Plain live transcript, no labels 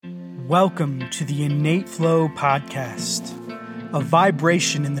Welcome to the Innate Flow Podcast, a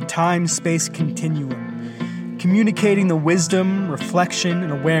vibration in the time-space continuum, communicating the wisdom, reflection,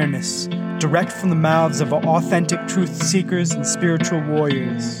 and awareness direct from the mouths of authentic truth seekers and spiritual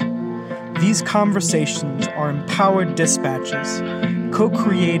warriors. These conversations are empowered dispatches,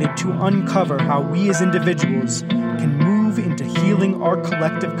 co-created to uncover how we as individuals can move into healing our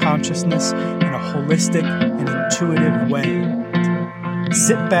collective consciousness in a holistic and intuitive way.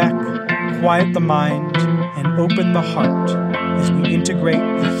 Sit back, quiet the mind, and open the heart as we integrate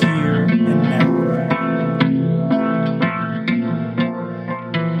the here and now.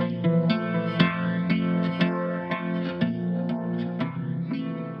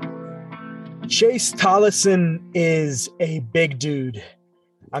 Chase Tolleson is a big dude.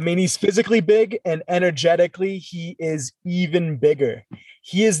 I mean, he's physically big, and energetically, he is even bigger.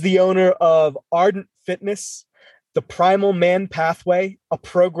 He is the owner of Ardent Fitness, the Primal Man Pathway, a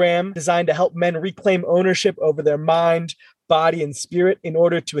program designed to help men reclaim ownership over their mind, body, and spirit in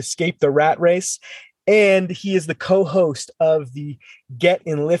order to escape the rat race. And he is the co-host of the Get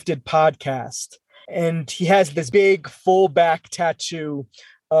and Lifted podcast. And he has this big full back tattoo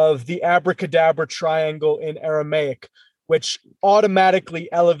of the abracadabra triangle in Aramaic, which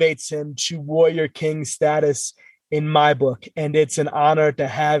automatically elevates him to warrior king status in my book. And it's an honor to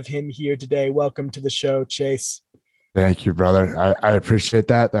have him here today. Welcome to the show, Chase. Thank you, brother. I appreciate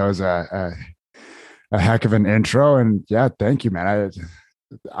that. That was a heck of an intro. And yeah, thank you, man. I'm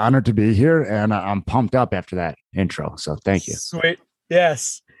honored to be here, and I'm pumped up after that intro. So thank you. Sweet.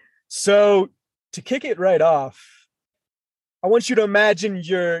 Yes. So to kick it right off, I want you to imagine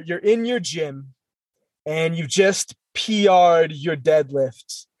you're in your gym and you've just PR'd your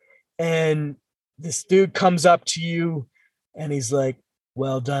deadlift, and this dude comes up to you and he's like,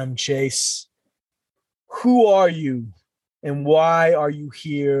 "Well done, Chase. Who are you and why are you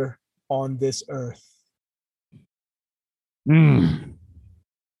here on this earth?"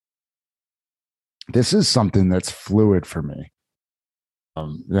 This is something that's fluid for me.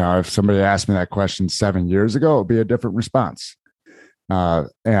 If somebody asked me that question 7 years ago, it would be a different response.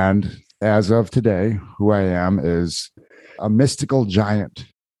 And as of today, who I am is a mystical giant.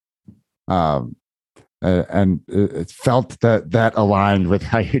 And it felt that aligned with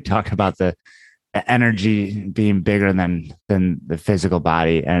how you talk about the energy being bigger than the physical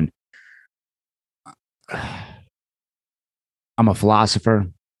body. And I'm a philosopher.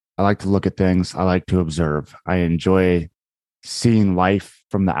 I like to look at things. I like to observe. I enjoy seeing life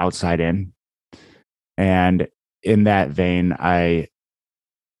from the outside in. And in that vein,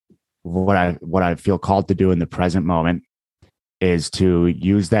 what I feel called to do in the present moment is to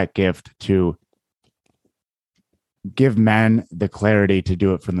use that gift to give men the clarity to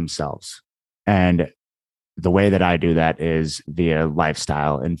do it for themselves. And the way that I do that is via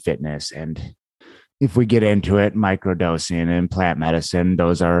lifestyle and fitness. And if we get into it, microdosing and plant medicine,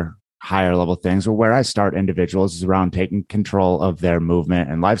 those are higher level things. But where I start individuals is around taking control of their movement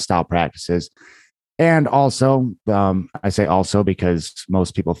and lifestyle practices. And also, I say also because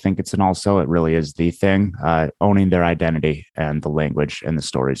most people think it's an also, it really is the thing, owning their identity and the language and the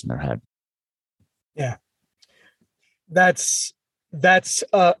stories in their head. Yeah. That's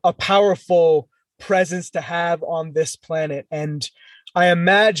a powerful presence to have on this planet. And I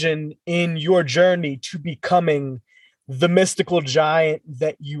imagine in your journey to becoming the mystical giant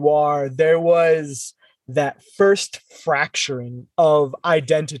that you are, there was that first fracturing of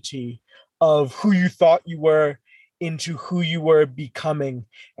identity of who you thought you were into who you were becoming.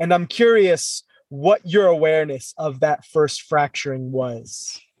 And I'm curious what your awareness of that first fracturing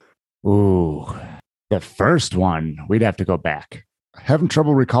was. Ooh, the first one, we'd have to go back. Having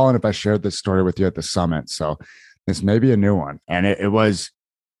trouble recalling if I shared this story with you at the summit. So this may be a new one. And it was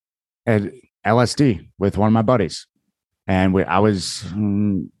at LSD with one of my buddies. And I was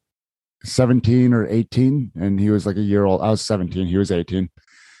 17 or 18, and he was like a year old. I was 17. He was 18.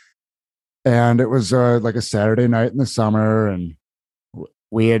 And it was like a Saturday night in the summer. And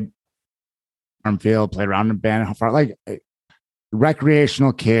we had farm field, played around in a band, like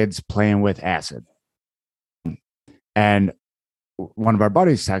recreational kids playing with acid. And one of our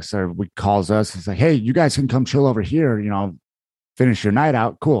buddies texts her, calls us. He's like, "Hey, you guys can come chill over here, finish your night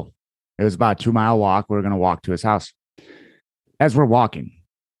out." Cool. It was about a 2-mile walk. We were going to walk to his house. As we're walking,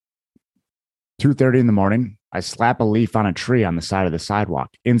 2:30 in the morning, I slap a leaf on a tree on the side of the sidewalk.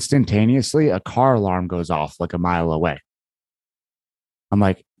 Instantaneously, a car alarm goes off like a mile away. I'm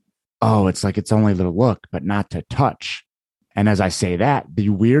like, oh, it's like it's only to look, but not to touch. And as I say that, the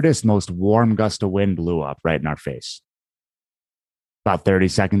weirdest, most warm gust of wind blew up right in our face. About 30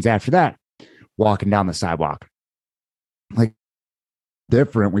 seconds after that, walking down the sidewalk. Like,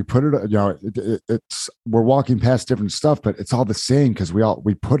 different. We put it, it's we're walking past different stuff, but it's all the same because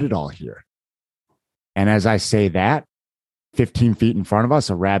we put it all here. And as I say that, 15 feet in front of us,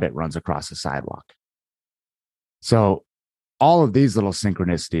 a rabbit runs across the sidewalk. So all of these little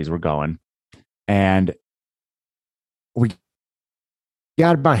synchronicities were going, and we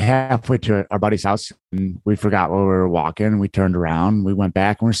got about halfway to our buddy's house, and we forgot where we were walking. We turned around, we went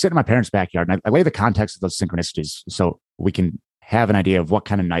back, and we're sitting in my parents' backyard. And I lay the context of those synchronicities so we can have an idea of what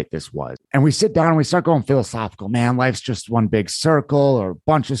kind of night this was. And we sit down and we start going philosophical. Man, life's just one big circle or a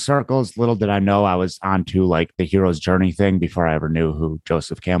bunch of circles. Little did I know I was onto like the hero's journey thing before I ever knew who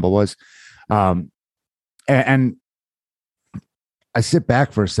Joseph Campbell was. And I sit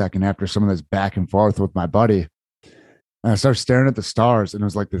back for a second after some of this back and forth with my buddy, and I started staring at the stars, and it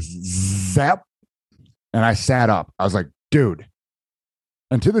was like this zap. And I sat up. I was like, dude.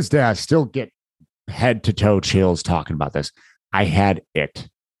 And to this day, I still get head to toe chills talking about this. I had it.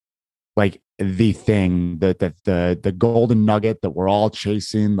 Like the thing, the golden nugget that we're all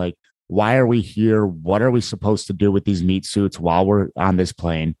chasing. Like, why are we here? What are we supposed to do with these meat suits while we're on this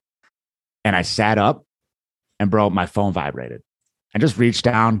plane? And I sat up, and bro, my phone vibrated. I just reached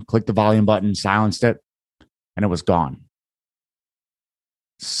down, clicked the volume button, silenced it, and it was gone.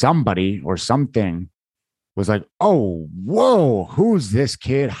 Somebody or something was like, oh, whoa, who's this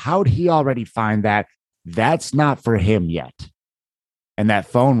kid? How'd he already find that? That's not for him yet. And that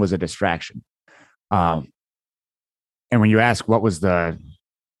phone was a distraction. And when you ask what was the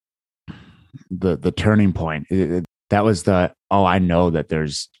turning point, that was I know that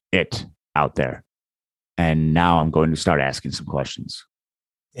there's it out there. And now I'm going to start asking some questions.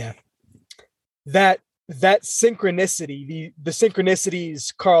 Yeah. That synchronicity, the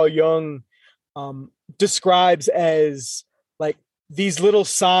synchronicities Carl Jung describes as like these little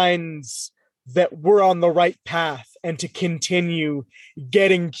signs that we're on the right path and to continue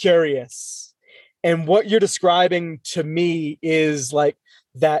getting curious. And what you're describing to me is like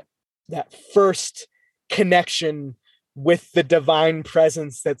that first connection with the divine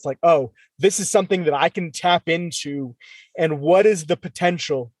presence that's like, oh, this is something that I can tap into. And what is the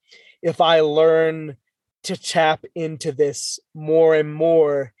potential if I learn to tap into this more and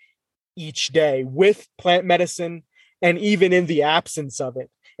more each day with plant medicine and even in the absence of it?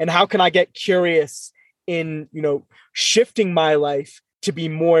 And how can I get curious in, shifting my life to be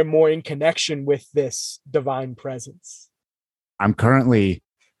more and more in connection with this divine presence? I'm currently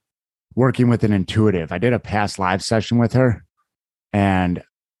working with an intuitive. I did a past live session with her, and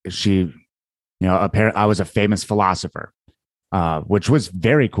she, apparently I was a famous philosopher, which was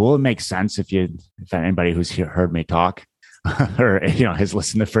very cool. It makes sense if anybody who's heard me talk or, has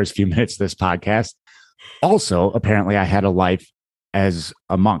listened to the first few minutes of this podcast. Also, apparently I had a life as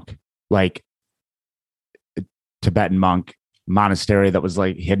a monk, like a Tibetan monk, monastery that was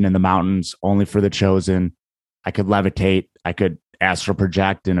like hidden in the mountains, only for the chosen. I could levitate. I could astral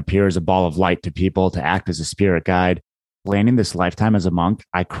project and appear as a ball of light to people, to act as a spirit guide. Landing this lifetime as a monk,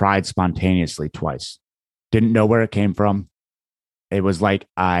 I cried spontaneously twice. Didn't know where it came from. It was like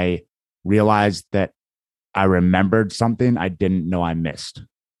I realized that I remembered something I didn't know I missed.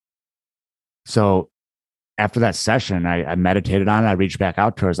 So after that session, I meditated on it. I reached back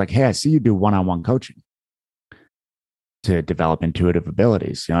out to her. I was like, hey, I see you do one-on-one coaching to develop intuitive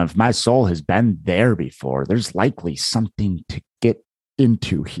abilities. If my soul has been there before, there's likely something to get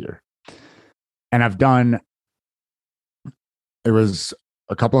into here. And it was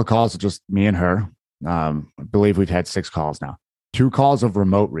a couple of calls of just me and her. I believe we've had 6 calls now, 2 calls of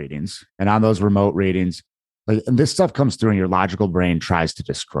remote readings. And on those remote readings, and this stuff comes through and your logical brain tries to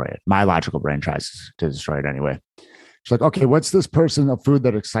destroy it. My logical brain tries to destroy it anyway. She's like, okay, what's this person of food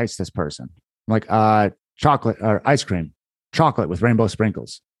that excites this person? I'm like, chocolate or ice cream, chocolate with rainbow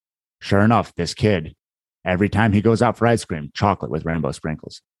sprinkles. Sure enough, this kid, every time he goes out for ice cream, chocolate with rainbow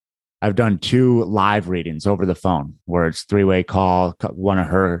sprinkles. I've done 2 live readings over the phone where it's 3-way call, one of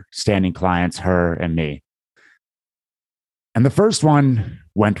her standing clients, her and me. And the first one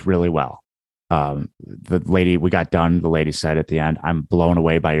went really well. The lady, we got done. The lady said at the end, I'm blown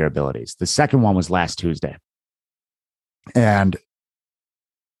away by your abilities. The second one was last Tuesday. And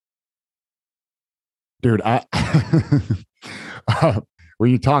dude,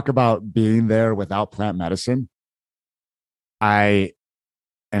 when you talk about being there without plant medicine, I'm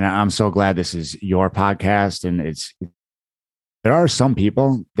so glad this is your podcast. And there are some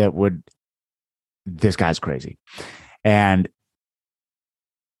people that this guy's crazy. And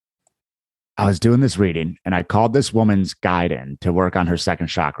I was doing this reading and I called this woman's guide in to work on her second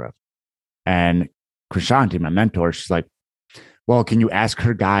chakra. And Krishanti, my mentor, she's like, well, can you ask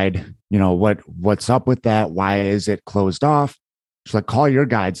her guide, what's up with that? Why is it closed off? She's like, call your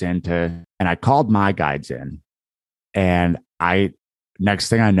guides in and I called my guides in. And next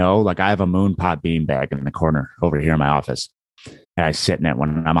thing I know, like I have a moon pot beanbag in the corner over here in my office. And I sit in it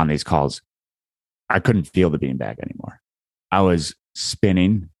when I'm on these calls. I couldn't feel the beanbag anymore. I was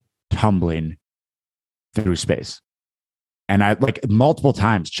spinning, tumbling through space. And I like multiple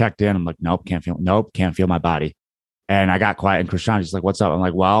times checked in. I'm like, nope, can't feel my body. And I got quiet and Krishan's like, what's up? I'm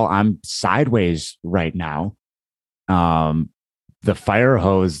like, well, I'm sideways right now. The fire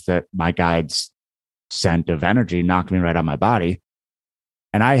hose that my guides sent of energy knocked me right on my body.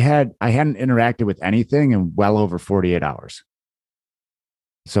 And I hadn't interacted with anything in well over 48 hours.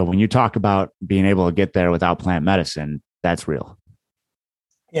 So when you talk about being able to get there without plant medicine, that's real.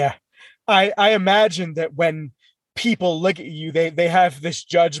 Yeah. I imagine that when people look at you, they have this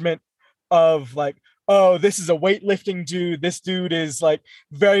judgment of like, oh, this is a weightlifting dude. This dude is like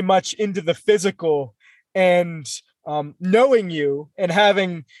very much into the physical. And knowing you and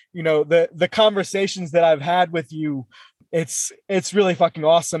having, the conversations that I've had with you, it's really fucking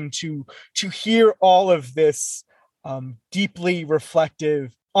awesome to hear all of this deeply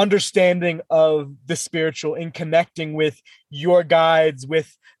reflective understanding of the spiritual and connecting with your guides,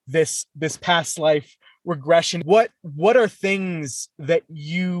 with this past life regression. What are things that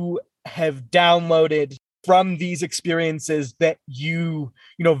you have downloaded from these experiences that you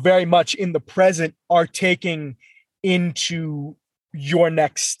very much in the present are taking into your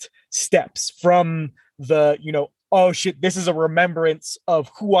next steps from the, oh shit, this is a remembrance of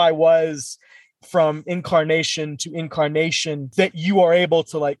who I was from incarnation to incarnation, that you are able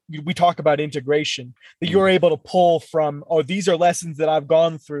to, like, we talk about integration, that you're able to pull from, oh, these are lessons that I've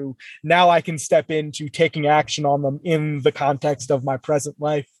gone through. Now I can step into taking action on them in the context of my present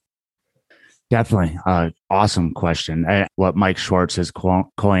life. Definitely. Awesome question. What Mike Schwartz has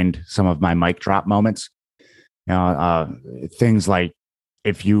coined some of my mic drop moments. Things like,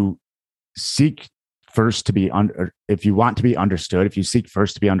 if you seek first to be if you want to be understood, if you seek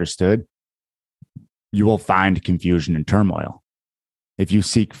first to be understood, you will find confusion and turmoil. If you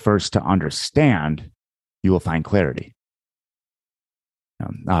seek first to understand, you will find clarity.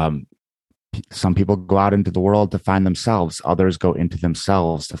 Some people go out into the world to find themselves. Others go into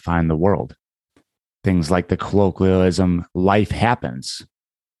themselves to find the world. Things like the colloquialism, life happens.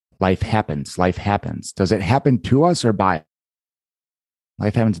 Life happens. Life happens. Does it happen to us or by?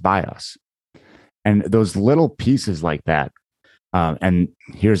 Life happens by us. And those little pieces like that. And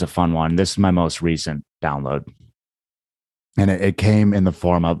here's a fun one. This is my most recent download. And it came in the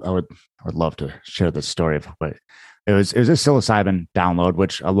form of, I would love to share this story, but it was a psilocybin download,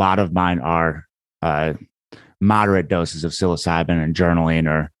 which a lot of mine are moderate doses of psilocybin and journaling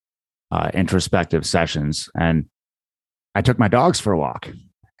or introspective sessions. And I took my dogs for a walk,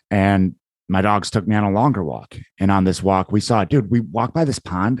 and my dogs took me on a longer walk. And on this walk, we walked by this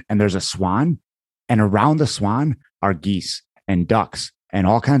pond and there's a swan, and around the swan are geese and ducks and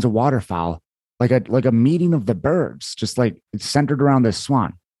all kinds of waterfowl, like a meeting of the birds, just like it's centered around this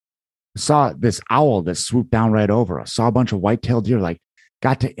swan. Saw this owl that swooped down right over us, saw a bunch of white-tailed deer, like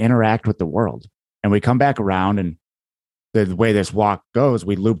got to interact with the world. And we come back around, and the way this walk goes,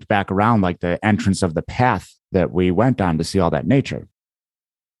 we looped back around like the entrance of the path that we went on to see all that nature.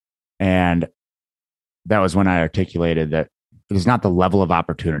 And that was when I articulated that it is not the level of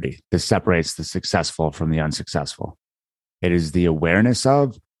opportunity that separates the successful from the unsuccessful. It is the awareness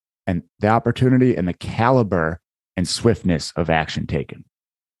of and the opportunity and the caliber and swiftness of action taken.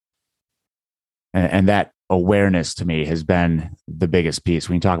 And that awareness to me has been the biggest piece.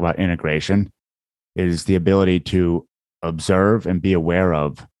 When you talk about integration, it is the ability to observe and be aware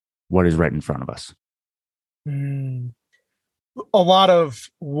of what is right in front of us. A lot of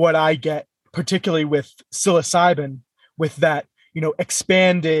what I get, particularly with psilocybin, with that,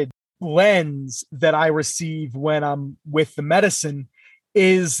 expanded lens that I receive when I'm with the medicine,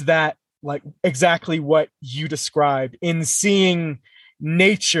 is that, like, exactly what you described, in seeing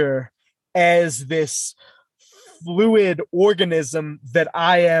nature as this fluid organism that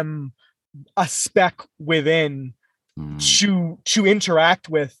I am a speck within to interact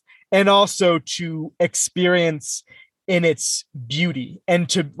with, and also to experience in its beauty, and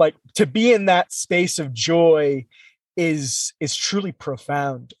to be in that space of joy is truly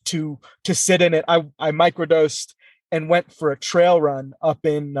profound. To sit in it. I microdosed and went for a trail run up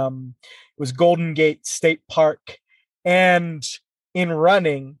in it was Golden Gate State Park, and in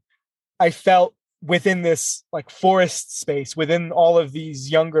running, I felt within this like forest space, within all of these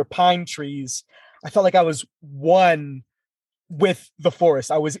younger pine trees, I felt like I was one with the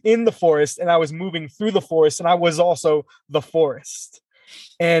forest. I was in the forest and I was moving through the forest, and I was also the forest.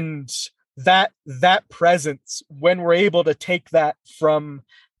 And that presence, when we're able to take that from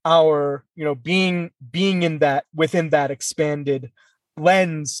our, being in that, within that expanded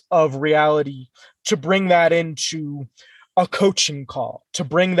lens of reality, to bring that into a coaching call, to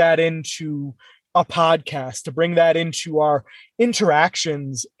bring that into a podcast, to bring that into our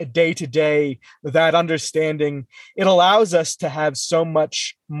interactions day to day, that understanding, it allows us to have so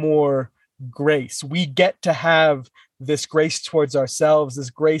much more grace. We get to have this grace towards ourselves, this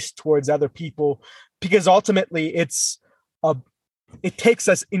grace towards other people, because ultimately it takes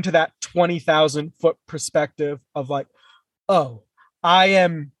us into that 20,000 foot perspective of like, oh, I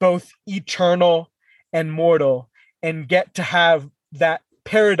am both eternal and mortal, and get to have that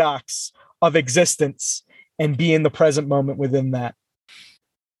paradox of existence and be in the present moment within that.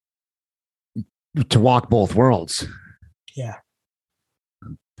 To walk both worlds. Yeah.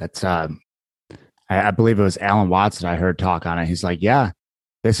 That's I believe it was Alan Watts that I heard talk on it. He's like, yeah,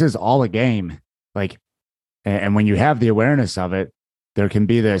 this is all a game. Like, and when you have the awareness of it, there can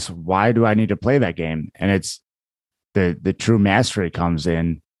be this, why do I need to play that game? And it's the true mastery comes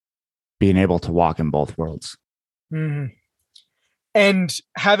in being able to walk in both worlds. Mm-hmm. And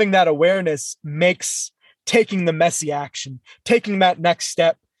having that awareness makes taking the messy action, taking that next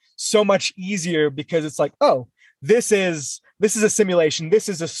step so much easier, because it's like, oh, this is a simulation. This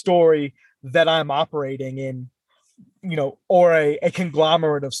is a story that I'm operating in, or a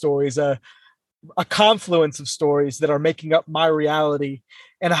conglomerate of stories, a confluence of stories that are making up my reality.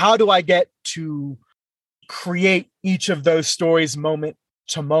 And how do I get to create each of those stories moment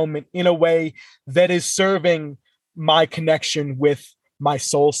to moment in a way that is serving my connection with my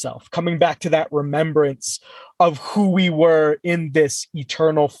soul self, coming back to that remembrance of who we were in this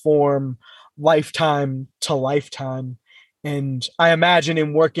eternal form, lifetime to lifetime. And I imagine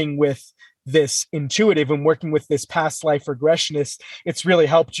in working with this intuitive and working with this past life regressionist, it's really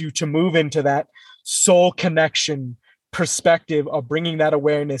helped you to move into that soul connection perspective of bringing that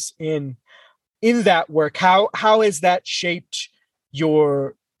awareness in that work. How has that shaped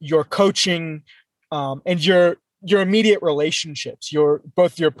your coaching, and your immediate relationships,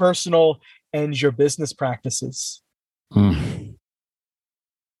 both your personal and your business practices?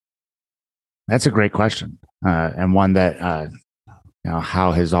 That's a great question, and one that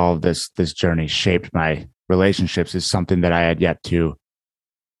how has all of this journey shaped my relationships is something that I had yet to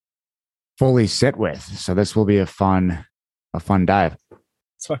fully sit with. So this will be a fun dive.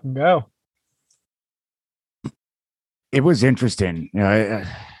 Let's fucking go. It was interesting.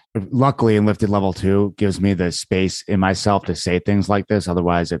 Luckily, Lifted Level 2 gives me the space in myself to say things like this.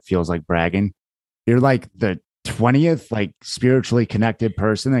 Otherwise, it feels like bragging. You're like the 20th like spiritually connected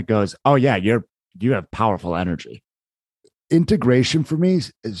person that goes, oh yeah, you have powerful energy. Integration for me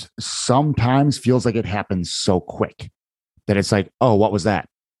is sometimes feels like it happens so quick that it's like, oh, what was that?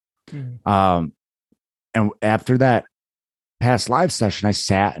 And after that past live session, I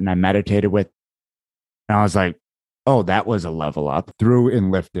sat and I meditated with, and I was like, oh, that was a level up. Through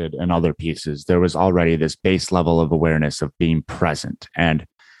Enlifted and other pieces, there was already this base level of awareness of being present and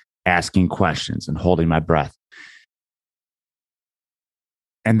asking questions and holding my breath.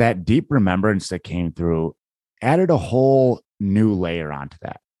 And that deep remembrance that came through added a whole new layer onto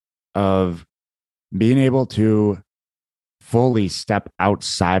that of being able to fully step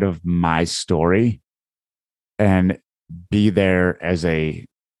outside of my story and be there as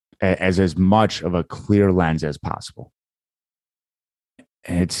much of a clear lens as possible.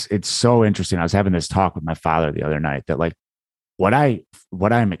 And it's so interesting. I was having this talk with my father the other night that like what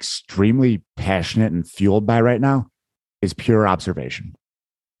I'm extremely passionate and fueled by right now is pure observation.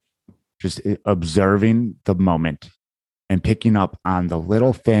 Just observing the moment and picking up on the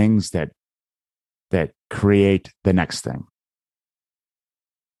little things that create the next thing.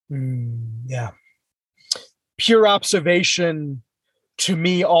 Yeah. Pure observation to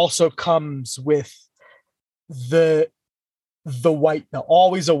me also comes with the white belt,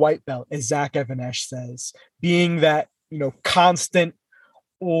 always a white belt, as Zach Evanesh says, being that, constant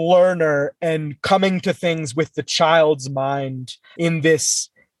learner and coming to things with the child's mind in this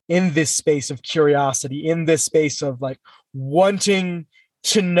space of curiosity, in this space of like wanting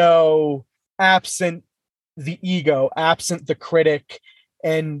to know, absent the ego, absent the critic,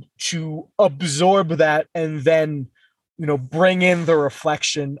 and to absorb that and then, bring in the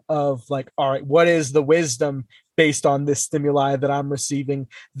reflection of like, all right, what is the wisdom based on this stimuli that I'm receiving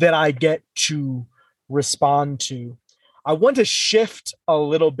that I get to respond to? I want to shift a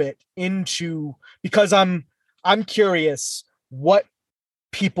little bit into, because I'm curious what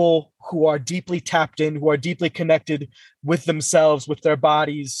people who are deeply tapped in, who are deeply connected with themselves, with their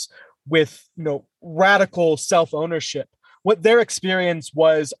bodies, with, radical self-ownership, what their experience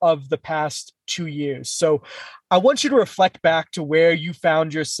was of the past 2 years. So I want you to reflect back to where you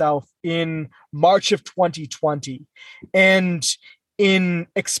found yourself in March of 2020 and in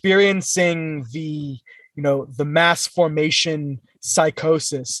experiencing the mass formation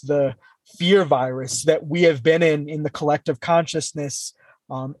psychosis, the fear virus that we have been in the collective consciousness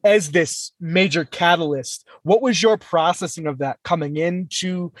as this major catalyst. What was your processing of that coming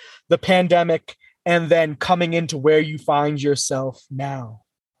into the pandemic and then coming into where you find yourself now?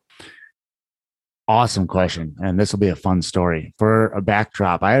 Awesome question. And this will be a fun story. For a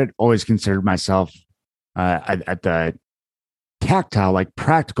backdrop, I had always considered myself at the tactile, like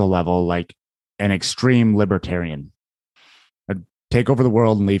practical level, like an extreme libertarian. I'd take over the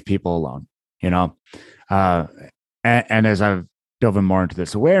world and leave people alone, you know? And as I've dove in more into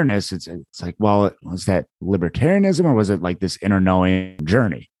this awareness, it's like, well, was that libertarianism or was it like this inner knowing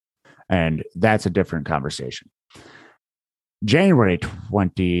journey? And that's a different conversation. January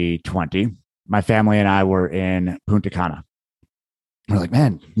 2020, my family and I were in Punta Cana. We're like,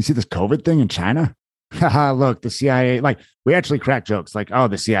 man, you see this COVID thing in China? Look, the CIA, like we actually crack jokes like, oh,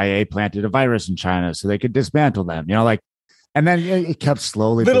 the CIA planted a virus in China so they could dismantle them, and then it kept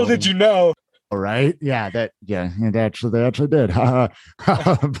slowly. Little building. Did you know. Right. Yeah. They actually did.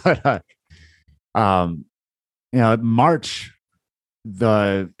 But, March,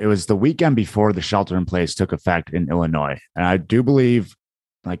 it was the weekend before the shelter in place took effect in Illinois. And I do believe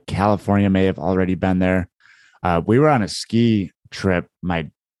like California may have already been there. We were on a ski trip. My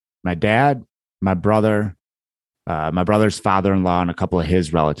dad, my brother, my brother's father-in-law, and a couple of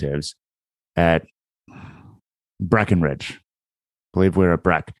his relatives at Breckenridge. I believe we were at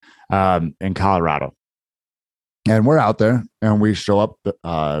Breck in Colorado. And we're out there and we show up.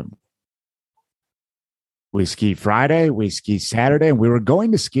 We ski Friday, we ski Saturday, and we were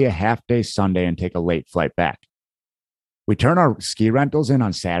going to ski a half day Sunday and take a late flight back. We turn our ski rentals in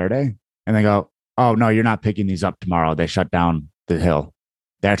on Saturday and they go, oh, no, you're not picking these up tomorrow. They shut down the hill.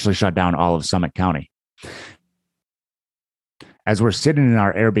 They actually shut down all of Summit County. As we're sitting in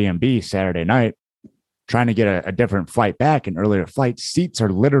our Airbnb Saturday night, trying to get a different flight back, an earlier flight, seats are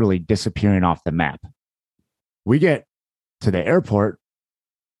literally disappearing off the map. We get to the airport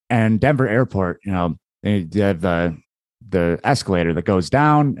and Denver Airport, you have the escalator that goes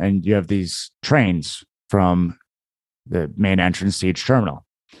down and you have these trains from the main entrance to each terminal.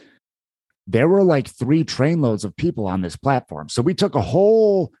 There were like 3 train loads of people on this platform. So we took a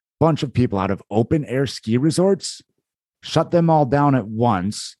whole bunch of people out of open air ski resorts, shut them all down at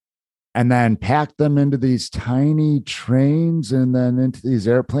once, and then packed them into these tiny trains and then into these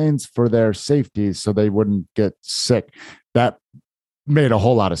airplanes for their safety so they wouldn't get sick. That made a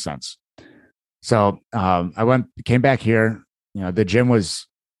whole lot of sense. So I came back here. The gym was,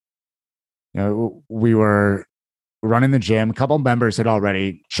 we were running the gym. A couple of members had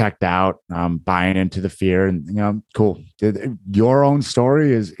already checked out, buying into the fear, and cool. Your own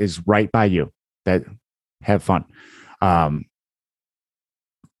story is right by you. That have fun.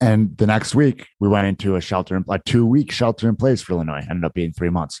 And the next week we went into a 2-week shelter in place for Illinois. Ended up being 3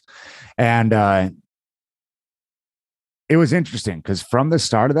 months, and it was interesting because from the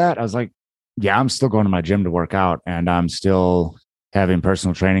start of that, I was like, yeah, I'm still going to my gym to work out, and I'm still having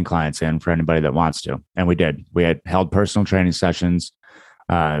personal training clients in for anybody that wants to. And we did. We had held personal training sessions.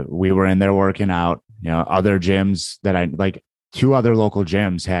 We were in there working out. Other gyms that 2 other local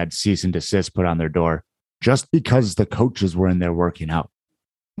gyms had cease and desist put on their door just because the coaches were in there working out.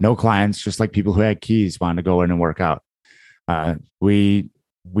 No clients, just like people who had keys wanted to go in and work out. We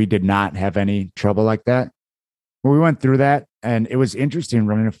did not have any trouble like that. Well, we went through that, and it was interesting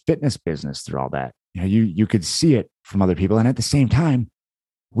running a fitness business through all that. You could see it from other people. And at the same time,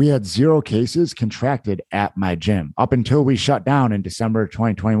 we had 0 cases contracted at my gym up until we shut down in December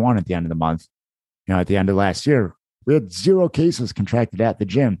 2021 at the end of the month. At the end of last year, we had 0 cases contracted at the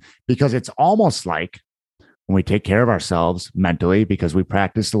gym because it's almost like when we take care of ourselves mentally, because we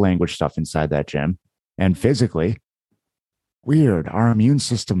practice the language stuff inside that gym, and physically, weird, our immune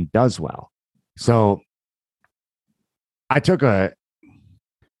system does well. So I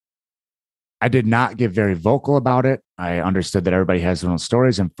did not get very vocal about it. I understood that everybody has their own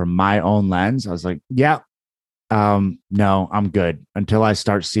stories. And from my own lens, I was like, yeah, no, I'm good until I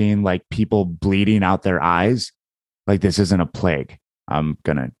start seeing like people bleeding out their eyes. Like this isn't a plague. I'm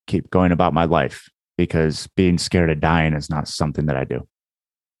going to keep going about my life because being scared of dying is not something that I do.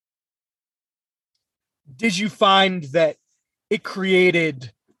 Did you find that it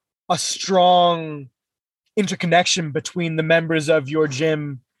created a strong interconnection between the members of your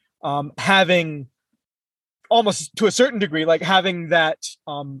gym, having almost to a certain degree, like having that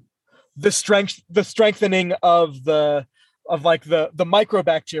the strengthening of the of like the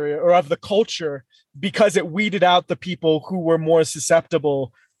microbacteria or of the culture, because it weeded out the people who were more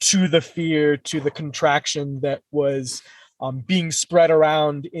susceptible to the fear, to the contraction that was being spread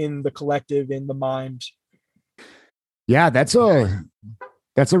around in the collective, in the mind. Yeah, that's a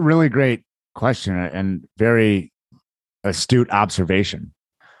really great question and very astute observation.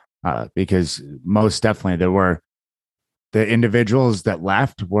 Because most definitely there were the individuals that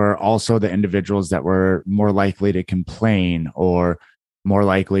left were also the individuals that were more likely to complain or more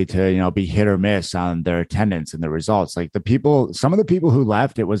likely to, be hit or miss on their attendance and the results. Like some of the people who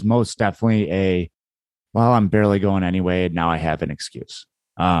left, it was most definitely well, I'm barely going anyway, and now I have an excuse.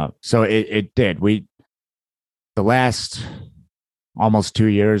 So it did. The last almost 2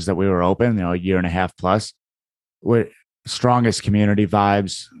 years that we were open, a year and a half plus, we strongest community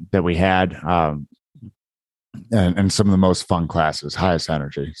vibes that we had, and some of the most fun classes, highest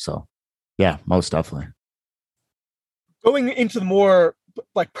energy. So yeah, most definitely. Going into the more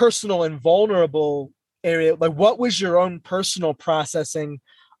like personal and vulnerable area, like what was your own personal processing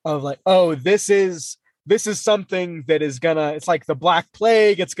of like, oh, this is something that is gonna, it's like the Black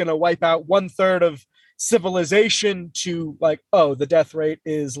Plague, it's gonna wipe out 1/3 of civilization, to like, oh, the death rate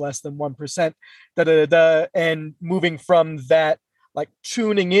is less than 1%, da, da, da, da, and moving from that, like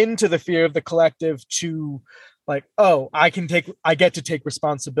tuning into the fear of the collective, to like, oh, I get to take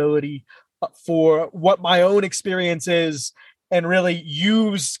responsibility for what my own experience is, and really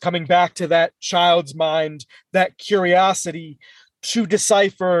use, coming back to that child's mind, that curiosity, to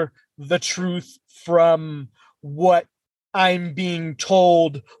decipher the truth from what I'm being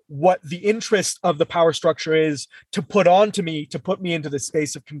told, what the interest of the power structure is to put onto me, to put me into the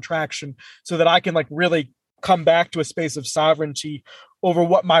space of contraction, so that I can like really come back to a space of sovereignty over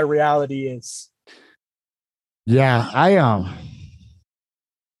what my reality is. Yeah,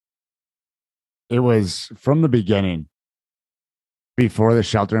 it was from the beginning, before the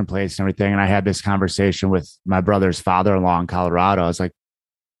shelter in place and everything. And I had this conversation with my brother's father-in-law in Colorado. I was like,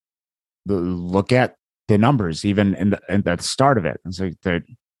 look at the numbers, even in the start of it. It's like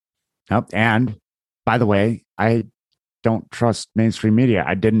and by the way, I don't trust mainstream media.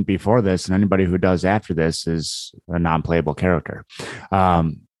 I didn't before this, and anybody who does after this is a non-playable character.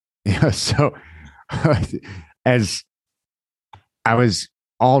 So as I was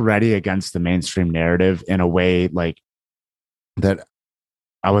already against the mainstream narrative in a way like that,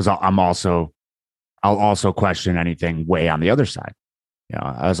 I'll also question anything way on the other side.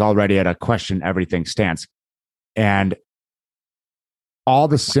 I was already at a question everything stance. And all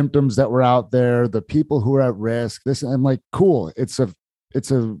the symptoms that were out there, the people who are at risk, I'm like, cool. It's a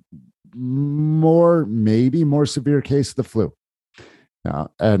maybe more severe case of the flu.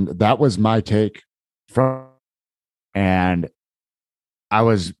 And that was my take from, and I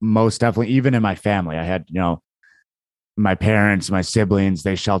was most definitely, even in my family, I had, my parents, my siblings,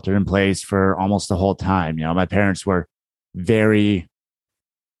 they sheltered in place for almost the whole time. My parents were very,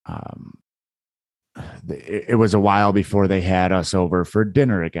 it was a while before they had us over for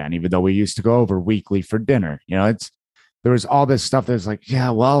dinner again, even though we used to go over weekly for dinner. There was all this stuff that's like,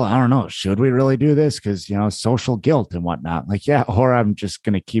 yeah, well, I don't know, should we really do this? Because, social guilt and whatnot. Like, yeah, or I'm just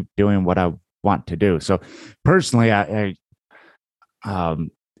going to keep doing what I want to do. So personally, I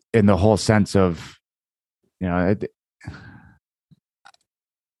in the whole sense of,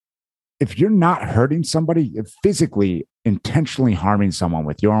 if you're not hurting somebody physically, intentionally harming someone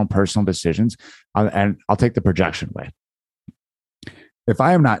with your own personal decisions, and I'll take the projection away. If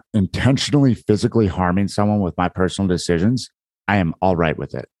I am not intentionally physically harming someone with my personal decisions, I am all right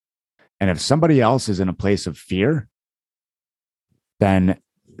with it. And if somebody else is in a place of fear, then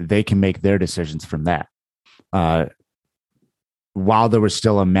they can make their decisions from that. While there was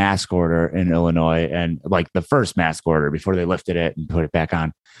still a mask order in Illinois, and like the first mask order before they lifted it and put it back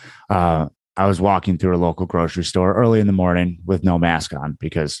on, I was walking through a local grocery store early in the morning with no mask on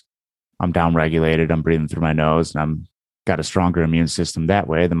because I'm downregulated. I'm breathing through my nose, and I'm got a stronger immune system that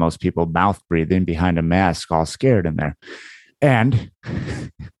way than most people mouth breathing behind a mask, all scared in there. And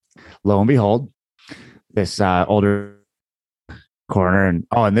lo and behold, this older corner,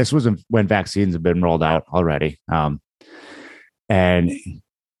 and this was when vaccines have been rolled out already. And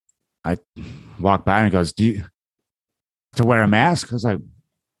I walked by and he goes, "Do you to wear a mask?" I was like,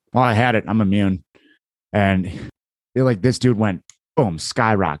 "Well, I had it. I'm immune." And this dude went boom,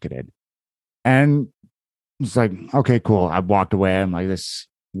 skyrocketed. And it's like, okay, cool. I walked away. I'm like,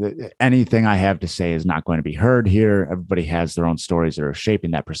 anything I have to say is not going to be heard here. Everybody has their own stories that are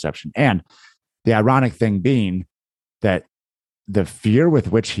shaping that perception. And the ironic thing being that the fear with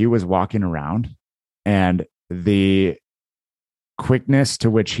which he was walking around and the quickness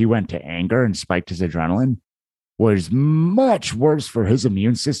to which he went to anger and spiked his adrenaline was much worse for his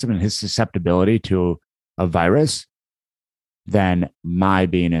immune system and his susceptibility to a virus than my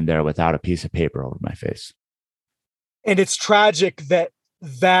being in there without a piece of paper over my face. And it's tragic that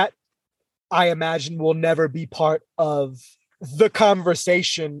I imagine will never be part of the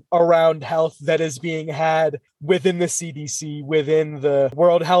conversation around health that is being had within the CDC, within the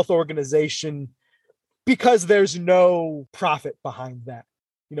World Health Organization, because there's no profit behind that.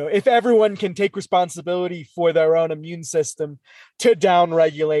 If everyone can take responsibility for their own immune system to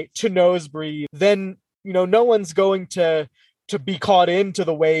downregulate, to nose breathe, then, no one's going to be caught into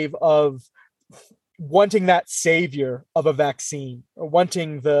the wave of wanting that savior of a vaccine, or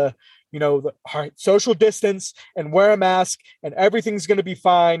wanting the social distance and wear a mask and everything's going to be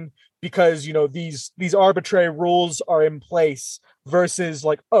fine because, these arbitrary rules are in place, versus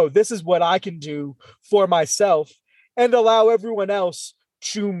like, oh, this is what I can do for myself, and allow everyone else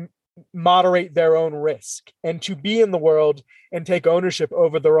to moderate their own risk and to be in the world and take ownership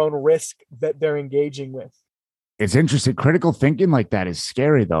over their own risk that they're engaging with. It's interesting. Critical thinking like that is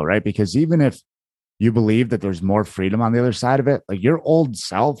scary though, right? Because even if you believe that there's more freedom on the other side of it, like your old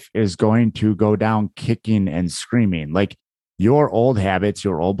self is going to go down kicking and screaming, like your old habits,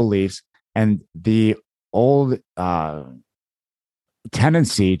 your old beliefs, and the old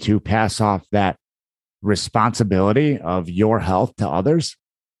tendency to pass off that responsibility of your health to others.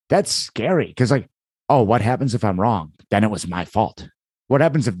 That's scary because, like, oh, what happens if I'm wrong? Then it was my fault. What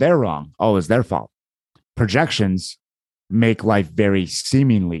happens if they're wrong? Oh, it's their fault. Projections make life very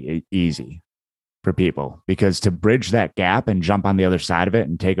seemingly easy for people, because to bridge that gap and jump on the other side of it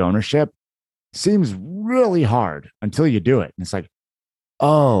and take ownership seems really hard until you do it. And it's like,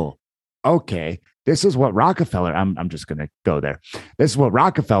 oh, okay, this is what Rockefeller, I'm just going to go there. This is what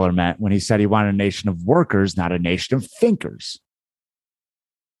Rockefeller meant when he said he wanted a nation of workers, not a nation of thinkers.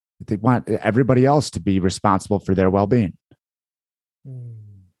 They want everybody else to be responsible for their well-being.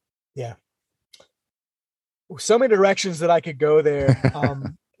 Yeah. So many directions that I could go there.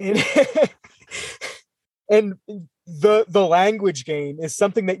 And the language game is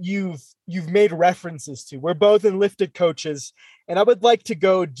something that you've made references to. We're both enlisted coaches, and I would like to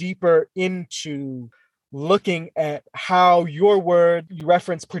go deeper into looking at how your word, you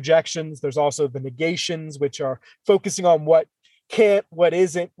reference projections. There's also the negations, which are focusing on what can't, what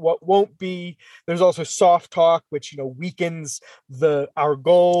isn't, what won't be. There's also soft talk, which weakens our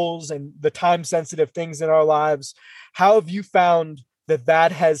goals and the time sensitive things in our lives. How have you found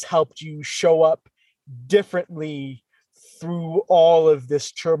that has helped you show up differently through all of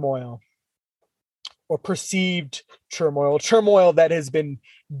this turmoil, or perceived turmoil that has been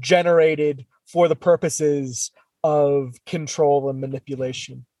generated for the purposes of control and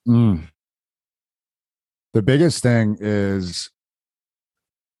manipulation? The biggest thing is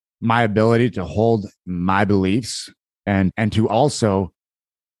my ability to hold my beliefs and to also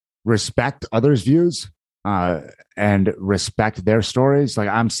respect others' views and respect their stories. Like,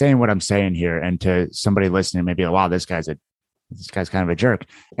 I'm saying what I'm saying here, and to somebody listening, maybe, wow, this guy's kind of a jerk.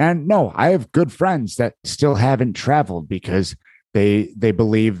 And no, I have good friends that still haven't traveled because they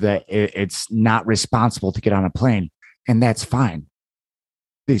believe that it's not responsible to get on a plane, and that's fine.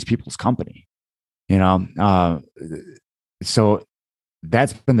 These people's company, so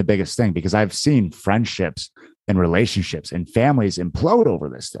that's been the biggest thing, because I've seen friendships and relationships and families implode over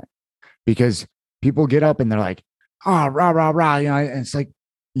this thing, because people get up and they're like, oh, rah, rah, rah, and it's like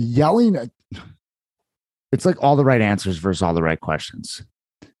yelling. It's like all the right answers versus all the right questions.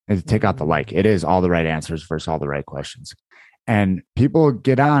 And to take out the like, it is all the right answers versus all the right questions. And people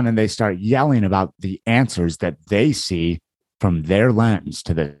get on and they start yelling about the answers that they see from their lens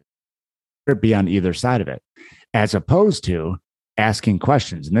to be on either side of it, as opposed to asking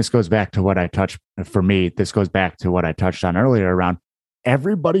questions. And this goes back to what I touched on earlier around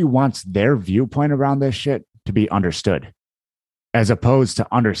everybody wants their viewpoint around this shit to be understood, as opposed to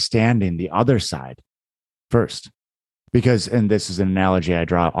understanding the other side first. Because, and this is an analogy I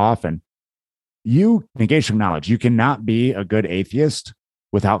draw often, you engage from knowledge. You cannot be a good atheist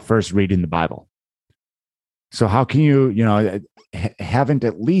without first reading the Bible. So how can you, haven't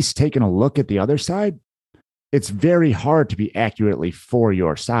at least taken a look at the other side? It's very hard to be accurately for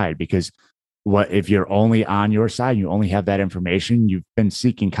your side, because what if you're only on your side, you only have that information, you've been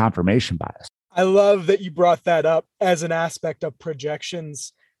seeking confirmation bias. I love that you brought that up as an aspect of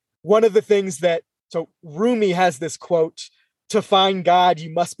projections. One of the things so Rumi has this quote, "To find God,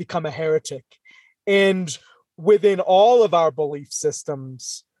 you must become a heretic." And within all of our belief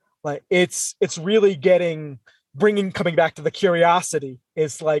systems, like it's really coming back to the curiosity.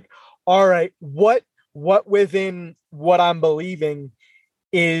 It's like, all right, what within what I'm believing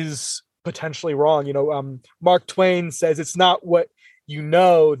is potentially wrong. Mark Twain says it's not what you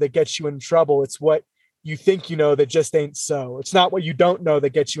know that gets you in trouble. It's what you think you know that just ain't so. It's not what you don't know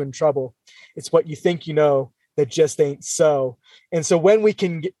that gets you in trouble. It's what you think you know that just ain't so. And so when we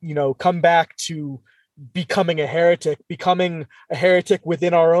can, come back to becoming a heretic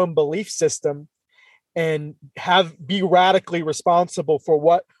within our own belief system, and be radically responsible for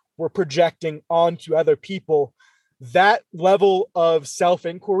what we're projecting onto other people, that level of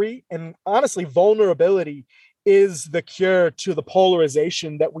self-inquiry and honestly vulnerability is the cure to the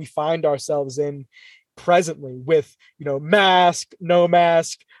polarization that we find ourselves in presently with, mask, no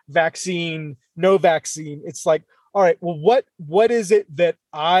mask, vaccine, no vaccine. It's like, all right, well, what is it that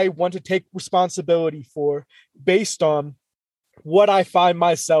I want to take responsibility for based on what I find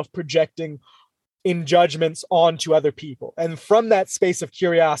myself projecting in judgments onto other people? And from that space of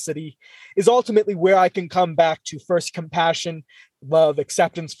curiosity is ultimately where I can come back to first compassion, love,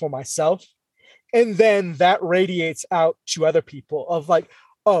 acceptance for myself. And then that radiates out to other people of like,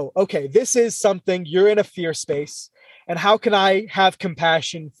 oh, okay, this is something, you're in a fear space. And how can I have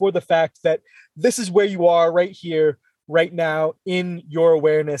compassion for the fact that this is where you are right here, right now, in your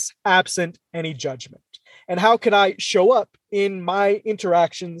awareness, absent any judgment? And how can I show up in my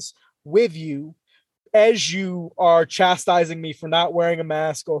interactions with you as you are chastising me for not wearing a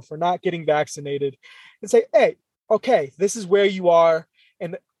mask or for not getting vaccinated, and say, hey, okay, this is where you are,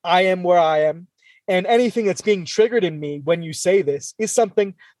 and I am where I am. And anything that's being triggered in me when you say this is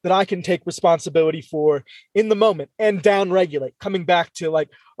something that I can take responsibility for in the moment and downregulate, coming back to like,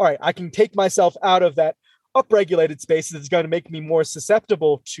 all right, I can take myself out of that upregulated space that's going to make me more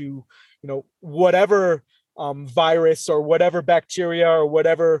susceptible to, whatever virus or whatever bacteria or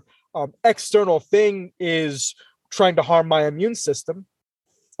whatever external thing is trying to harm my immune system.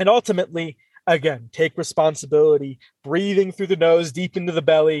 And ultimately, again, take responsibility, breathing through the nose, deep into the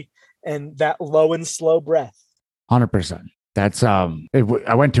belly, and that low and slow breath. 100%. That's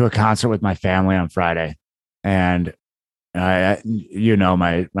I went to a concert with my family on Friday, and my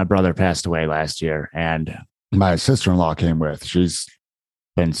brother passed away last year, and my sister-in-law came with. She's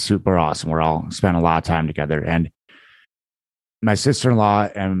been super awesome. We're all spent a lot of time together, and my sister-in-law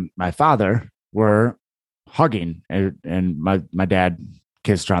and my father were hugging, and my dad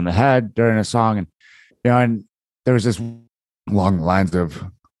kissed her on the head during a song, and and there was this along the lines of,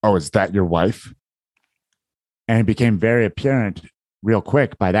 "Oh, is that your wife?" And it became very apparent real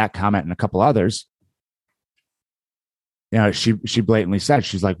quick by that comment and a couple others. She blatantly said,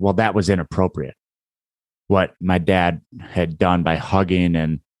 she's like, "Well, that was inappropriate. What my dad had done by hugging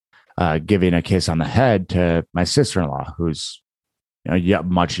and giving a kiss on the head to my sister-in-law, who's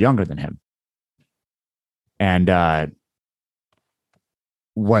much younger than him." And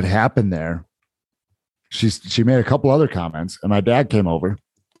what happened there? She made a couple other comments, and my dad came over.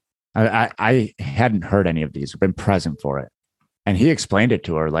 I hadn't heard any of these, been present for it, and he explained it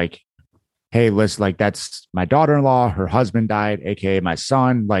to her like, "Hey, listen, like that's my daughter-in-law. Her husband died, aka my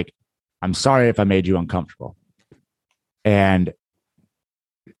son. Like, I'm sorry if I made you uncomfortable." And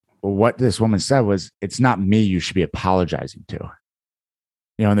what this woman said was, "It's not me you should be apologizing to."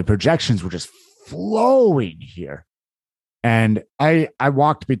 And the projections were just flowing here. And I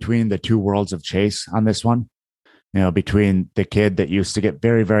walked between the two worlds of Chase on this one, between the kid that used to get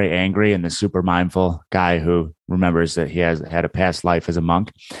very, very angry and the super mindful guy who remembers that he has had a past life as a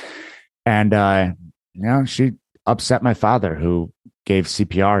monk. And, she upset my father, who gave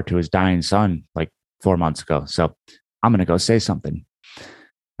CPR to his dying son like 4 months ago. So I'm going to go say something.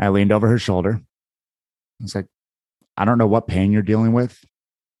 I leaned over her shoulder. I was like, "I don't know what pain you're dealing with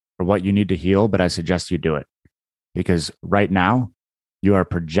or what you need to heal, but I suggest you do it. Because right now, you are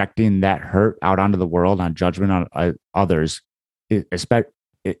projecting that hurt out onto the world on judgment on others, and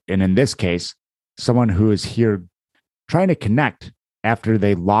in this case, someone who is here trying to connect after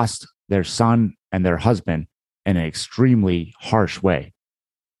they lost their son and their husband in an extremely harsh way.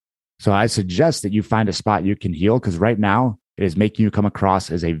 So I suggest that you find a spot you can heal, because right now it is making you come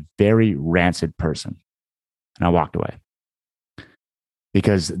across as a very rancid person." And I walked away,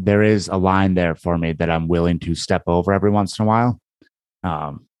 because there is a line there for me that I'm willing to step over every once in a while.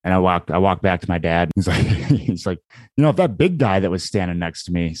 And I walked back to my dad. He's like, "If that big guy that was standing next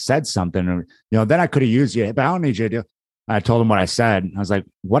to me said something, then I could have used you, but I don't need you to do." I told him what I said. I was like,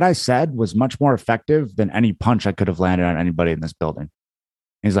 "What I said was much more effective than any punch I could have landed on anybody in this building."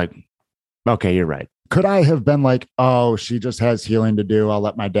 He's like, "Okay, you're right." Could I have been like, "Oh, she just has healing to do. I'll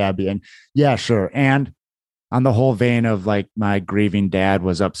let my dad be in." Yeah, sure. And on the whole vein of like, my grieving dad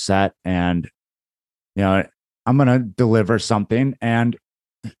was upset, and I'm going to deliver something. And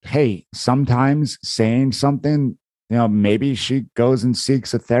hey, sometimes saying something maybe she goes and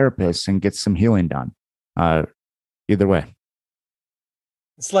seeks a therapist and gets some healing done. Either way.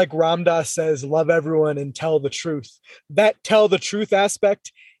 It's like Ram Dass says, love everyone and tell the truth. That tell the truth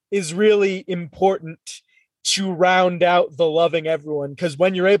aspect is really important to round out the loving everyone. Because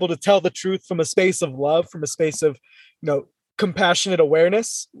when you're able to tell the truth from a space of love, from a space of, compassionate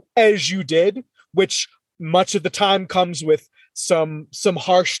awareness, as you did, which much of the time comes with some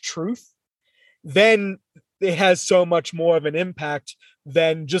harsh truth, then it has so much more of an impact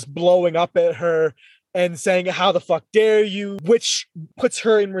than just blowing up at her and saying, how the fuck dare you, which puts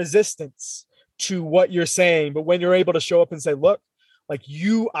her in resistance to what you're saying. But when you're able to show up and say, look, like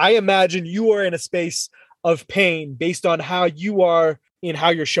I imagine you are in a space of pain based on how you are in how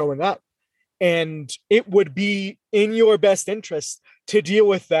you're showing up. And it would be in your best interest to deal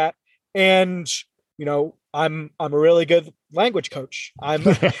with that. And, I'm a really good language coach. I'm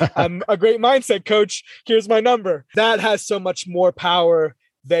a great mindset coach. Here's my number. That has so much more power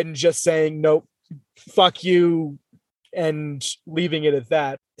than just saying, nope, fuck you, and leaving it at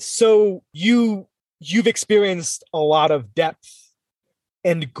that. So you've experienced a lot of depth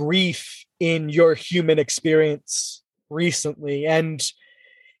and grief in your human experience recently. And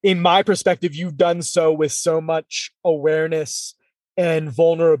in my perspective, you've done so with so much awareness and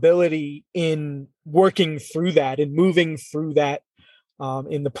vulnerability in working through that and moving through that,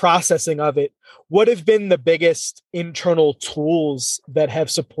 in the processing of it. What have been the biggest internal tools that have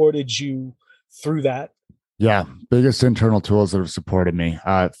supported you through that? Yeah, biggest internal tools that have supported me.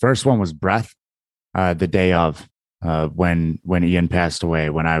 First one was breath. The day of when Ian passed away,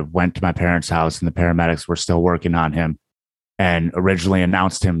 when I went to my parents' house and the paramedics were still working on him, and originally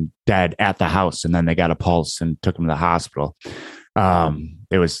announced him dead at the house, and then they got a pulse and took him to the hospital.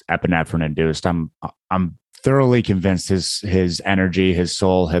 It was epinephrine induced. I'm thoroughly convinced his energy, his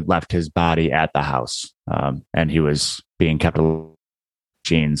soul had left his body at the house, and he was being kept in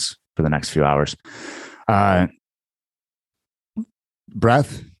jeans for the next few hours.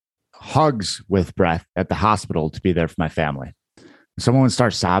 Breath, hugs with breath at the hospital to be there for my family. If someone would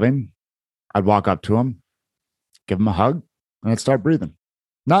start sobbing, I'd walk up to him, give him a hug, and I'd start breathing.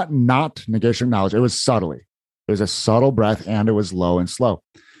 Not negation knowledge. It was subtly. It was a subtle breath, and it was low and slow.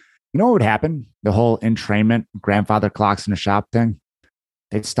 You know what would happen? The whole entrainment, grandfather clocks in the shop thing,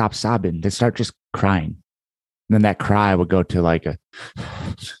 they'd stop sobbing. They'd start just crying. And then that cry would go to like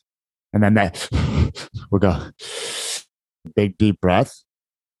and then that would go big, deep breath.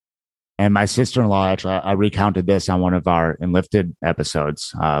 And my sister-in-law, actually, I recounted this on one of our Enlifted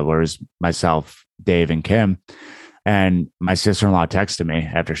episodes, where it was myself, Dave, and Kim. And my sister-in-law texted me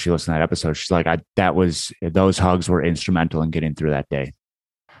after she listened to that episode. She's like, those hugs were instrumental in getting through that day.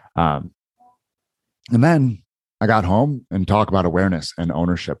 And then I got home and talk about awareness and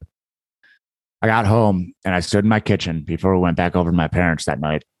ownership. I got home and I stood in my kitchen before we went back over to my parents that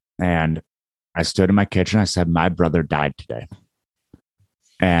night. And I stood in my kitchen. I said, my brother died today.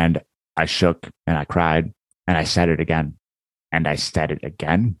 And I shook and I cried and I said it again. And I said it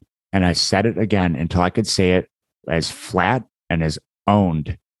again. And I said it again until I could say it as flat and as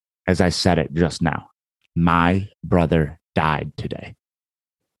owned as I said it just now. My brother died today.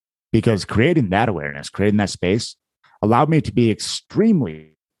 Because creating that awareness, creating that space allowed me to be extremely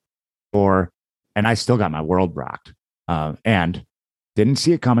and I still got my world rocked, and didn't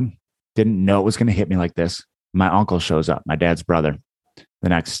see it coming. Didn't know it was going to hit me like this. My uncle shows up, my dad's brother, the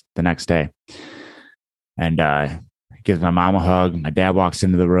next day, and gives my mom a hug. My dad walks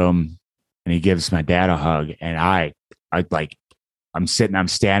into the room and he gives my dad a hug. And I'm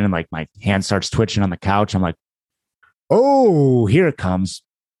standing, like my hand starts twitching on the couch. I'm like, oh, here it comes.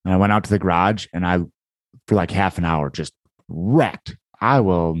 And I went out to the garage and for like half an hour, just wrecked. I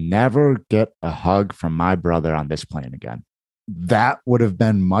will never get a hug from my brother on this plane again. That would have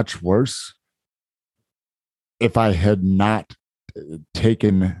been much worse if I had not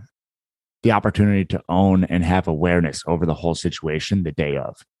taken the opportunity to own and have awareness over the whole situation the day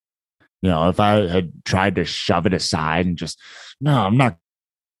of. If I had tried to shove it aside and just, no, I'm not,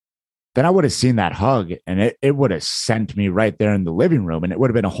 then I would have seen that hug and it would have sent me right there in the living room, and it would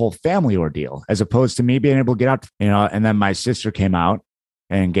have been a whole family ordeal, as opposed to me being able to get out, and then my sister came out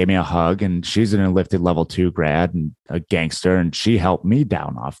and gave me a hug, and she's an Enlifted level 2 grad and a gangster, and she helped me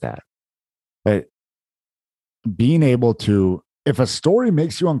down off that. But being able to, if a story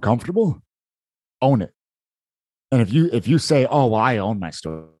makes you uncomfortable, own it. And if you say, oh, well, I own my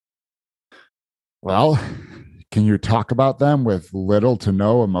story. Well, can you talk about them with little to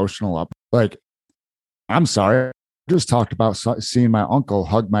no emotional up? Like, I'm sorry, I just talked about seeing my uncle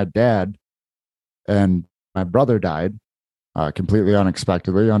hug my dad, and my brother died completely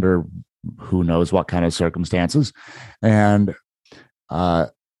unexpectedly under who knows what kind of circumstances. And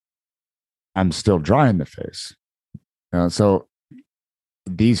I'm still dry in the face. So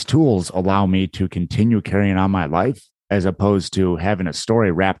these tools allow me to continue carrying on my life as opposed to having a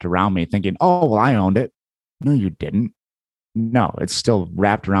story wrapped around me thinking, oh, well, I owned it. No, you didn't. No, it's still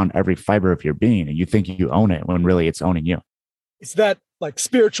wrapped around every fiber of your being. And you think you own it when really it's owning you. It's that like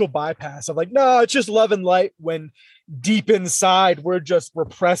spiritual bypass of like, no, it's just love and light, when deep inside we're just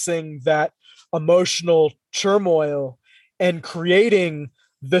repressing that emotional turmoil and creating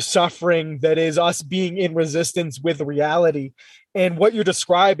the suffering that is us being in resistance with reality. And what you're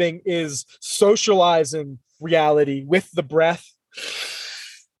describing is socializing reality with the breath,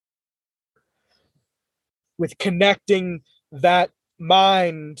 with connecting that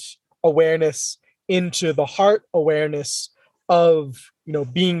mind awareness into the heart awareness of,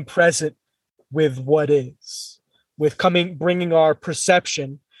 being present with what is, with bringing our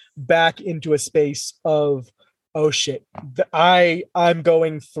perception back into a space of, oh shit, I'm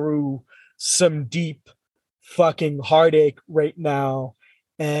going through some deep fucking heartache right now,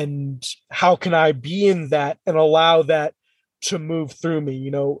 and how can I be in that and allow that to move through me?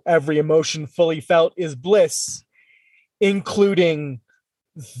 Every emotion fully felt is bliss, including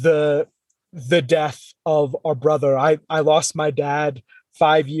the death of our brother. I lost my dad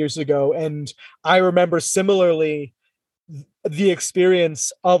 5 years ago, and I remember similarly the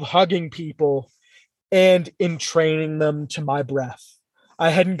experience of hugging people and entraining them to my breath. I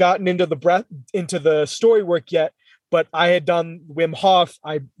hadn't gotten into the story work yet, but I had done Wim Hof.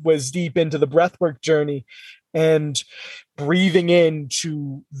 I was deep into the breathwork journey, and breathing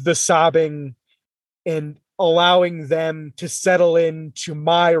into the sobbing and allowing them to settle into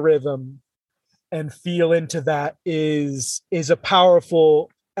my rhythm and feel into that is a powerful,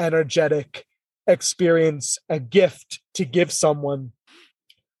 energetic experience, a gift to give someone,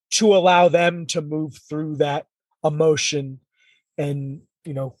 to allow them to move through that emotion and,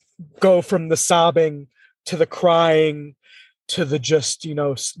 go from the sobbing to the crying to the just,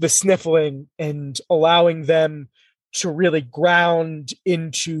 the sniffling, and allowing them to really ground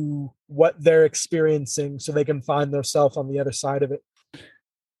into what they're experiencing so they can find themselves on the other side of it.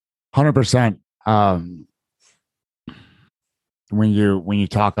 100%. When you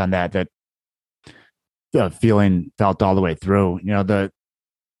talk on that feeling felt all the way through,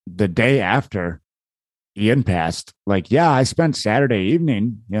 the day after Ian passed, like, yeah, I spent Saturday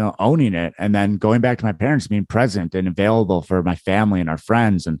evening, owning it, and then going back to my parents, being present and available for my family and our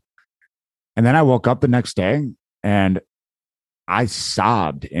friends. And then I woke up the next day and I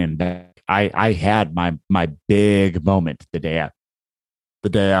sobbed in bed. I had my big moment the day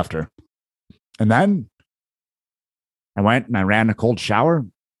after. And then I went and I ran a cold shower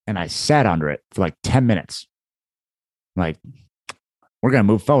and I sat under it for like 10 minutes. Like, we're going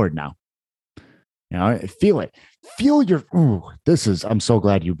to move forward now. Feel it. Feel your, I'm so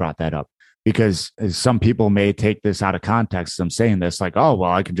glad you brought that up, because some people may take this out of context. I'm saying this like, oh,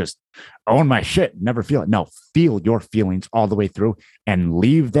 well, I can just own my shit, never feel it. No, feel your feelings all the way through and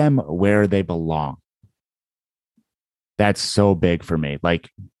leave them where they belong. That's so big for me. Like,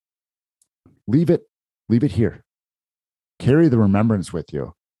 leave it here. Carry the remembrance with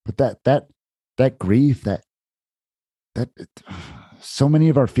you. But that grief, that so many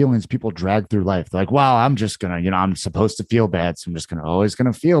of our feelings people drag through life. They're like, well, I'm just gonna, I'm supposed to feel bad, so I'm just always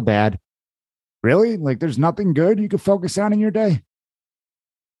gonna feel bad. Really? Like, there's nothing good you could focus on in your day?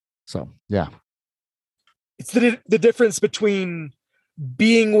 So yeah. It's the difference between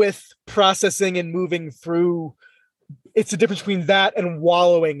being with, processing, and moving through. It's the difference between that and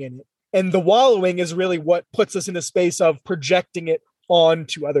wallowing in it. And the wallowing is really what puts us in a space of projecting it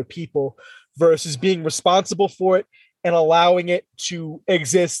onto other people versus being responsible for it and allowing it to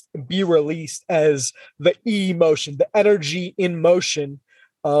exist and be released as the emotion, the energy in motion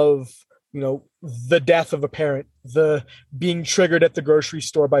of, the death of a parent, the being triggered at the grocery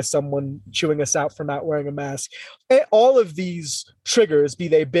store by someone chewing us out for not wearing a mask. And all of these triggers, be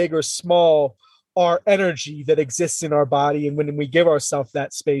they big or small, are energy that exists in our body. And when we give ourselves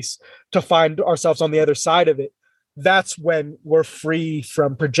that space to find ourselves on the other side of it, that's when we're free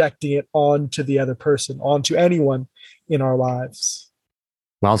from projecting it onto the other person, onto anyone in our lives.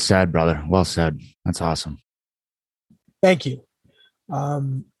 Well said, brother. Well said. That's awesome. Thank you.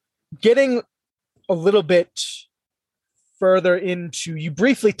 Getting a little bit further into, you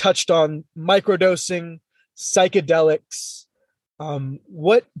briefly touched on microdosing, psychedelics.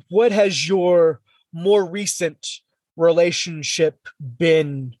 What has your more recent relationship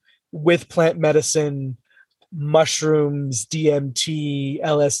been with plant medicine, mushrooms, DMT,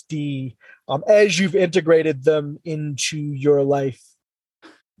 LSD, as you've integrated them into your life?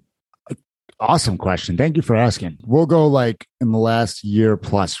 Awesome question. Thank you for asking. We'll go like in the last year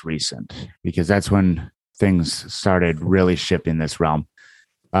plus recent, because that's when things started really shifting this realm.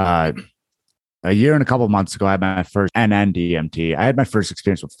 Uh, a year and a couple of months ago, I had my first NN-DMT. I had my first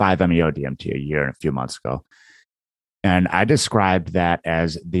experience with 5-MeO-DMT a year and a few months ago. And I described that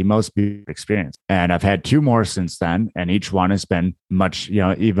as the most beautiful experience. And I've had two more since then, and each one has been much,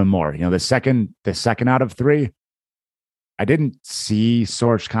 even more. The second out of three, I didn't see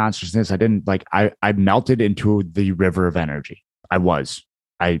source consciousness. I didn't I melted into the river of energy.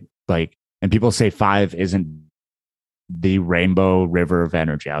 And people say 5 isn't the rainbow river of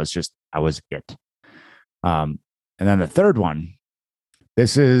energy. I was it. And then the third one,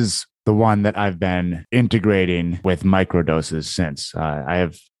 this is the one that I've been integrating with microdoses since. I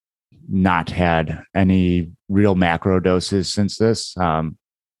have not had any real macro doses since this.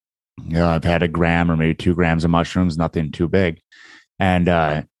 I've had a gram or maybe 2 grams of mushrooms, nothing too big. And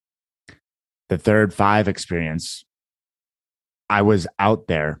the third 5 experience, I was out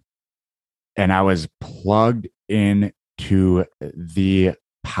there and I was plugged into the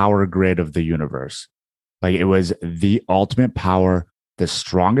power grid of the universe. Like, it was the ultimate power, the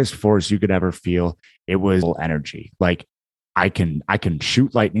strongest force you could ever feel. It was energy. Like, I can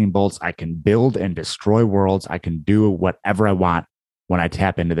shoot lightning bolts. I can build and destroy worlds. I can do whatever I want when I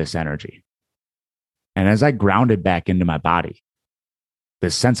tap into this energy. And as I grounded back into my body,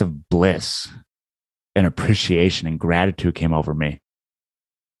 this sense of bliss and appreciation and gratitude came over me.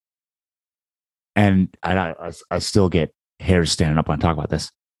 And I still get hairs standing up when I talk about this.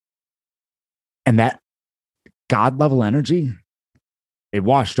 And that God level energy, it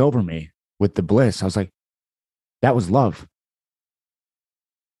washed over me with the bliss. I was like, that was love.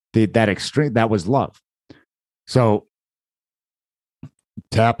 That extreme, that was love. So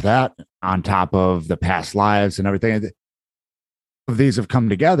tap that on top of the past lives and everything. These have come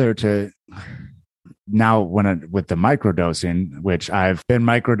together to now with the microdosing, which I've been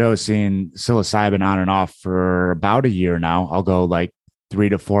microdosing psilocybin on and off for about a year now. I'll go like 3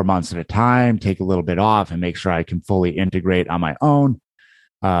 to 4 months at a time, take a little bit off and make sure I can fully integrate on my own.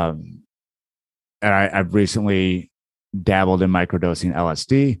 And I've recently dabbled in microdosing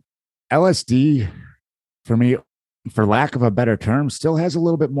LSD. LSD, for me, for lack of a better term, still has a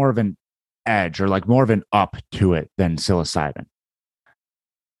little bit more of an edge or like more of an up to it than psilocybin.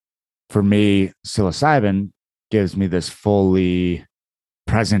 For me, psilocybin gives me this fully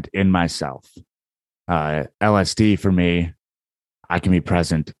present in myself. LSD for me, I can be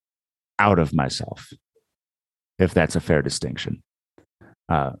present out of myself, if that's a fair distinction.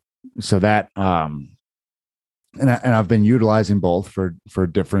 So that, and I've been utilizing both for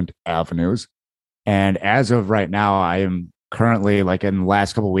different avenues. And as of right now, I am currently, like in the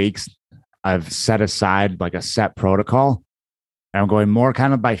last couple of weeks, I've set aside like a set protocol. I'm going more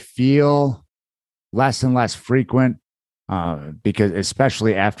kind of by feel, less and less frequent, because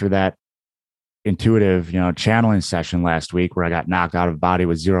especially after that intuitive, channeling session last week where I got knocked out of body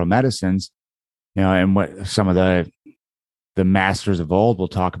with 0 medicines, and what some of the masters of old will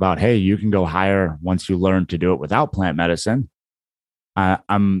talk about, hey, you can go higher once you learn to do it without plant medicine.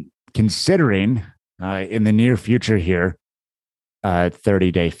 I'm considering in the near future here,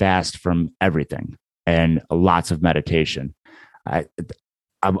 30-day fast from everything and lots of meditation. I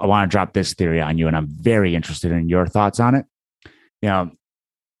want to drop this theory on you, and I'm very interested in your thoughts on it.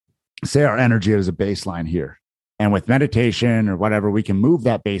 Say our energy is a baseline here, and with meditation or whatever, we can move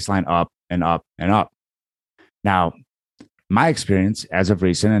that baseline up and up and up. Now, my experience as of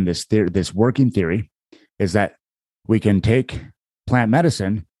recent, and this working theory, is that we can take plant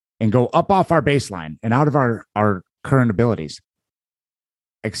medicine and go up off our baseline and out of our current abilities,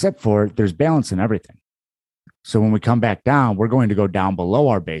 except for there's balance in everything. So when we come back down, we're going to go down below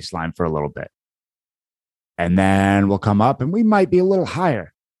our baseline for a little bit. And then we'll come up and we might be a little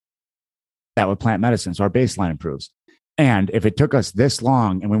higher. That with plant medicine. So our baseline improves. And if it took us this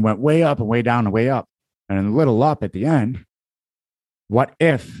long and we went way up and way down and way up and a little up at the end, what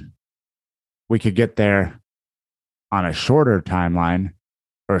if we could get there on a shorter timeline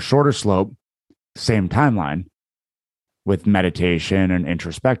or a shorter slope, same timeline with meditation and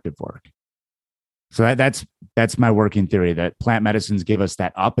introspective work? So that's my working theory, that plant medicines give us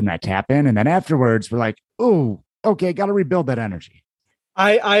that up and that tap in. And then afterwards, we're like, oh, okay, got to rebuild that energy.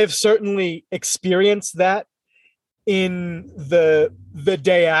 I have certainly experienced that in the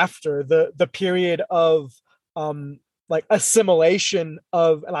day after, the period of like assimilation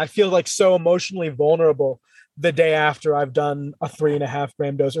of, and I feel like so emotionally vulnerable the day after I've done a 3.5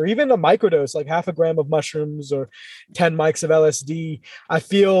 gram dose or even a microdose, like 0.5 gram of mushrooms or 10 mics of LSD. I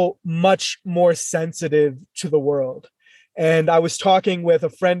feel much more sensitive to the world. And I was talking with a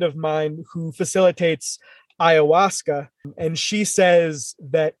friend of mine who facilitates ayahuasca, and she says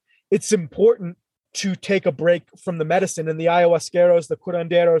that it's important to take a break from the medicine. And the ayahuasqueros, the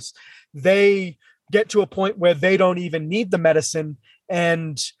curanderos, they get to a point where they don't even need the medicine.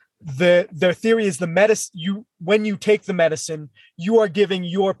 And their theory is the medicine, when you take the medicine, you are giving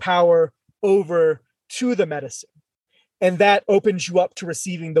your power over to the medicine. And that opens you up to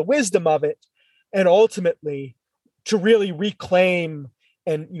receiving the wisdom of it. And ultimately, to really reclaim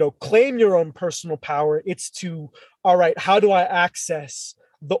and claim your own personal power, it's to, all right, how do I access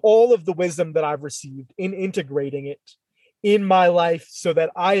all of the wisdom that I've received in integrating it in my life so that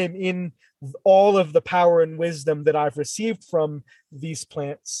I am in all of the power and wisdom that I've received from these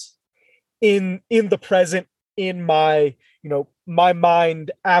plants in the present, in my my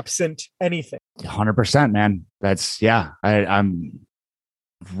mind, absent anything. 100%, man. That's, yeah, I'm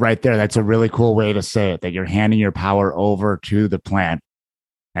right there. That's a really cool way to say it, that you're handing your power over to the plant.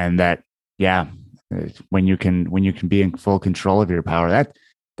 And that, yeah, when you can be in full control of your power,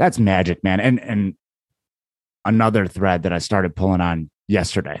 that's magic, man. And another thread that I started pulling on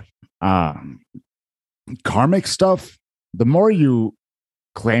yesterday, karmic stuff, the more you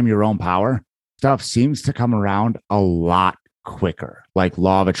claim your own power, stuff seems to come around a lot quicker, like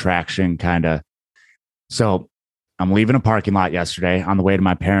law of attraction kind of. So I'm leaving a parking lot yesterday on the way to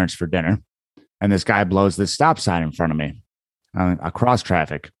my parents for dinner, and this guy blows this stop sign in front of me, across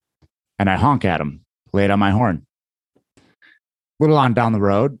traffic, and I honk at him, laid on my horn. A little on down the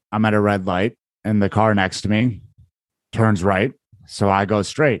road, I'm at a red light, and the car next to me turns right, so I go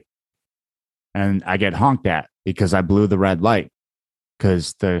straight, and I get honked at because I blew the red light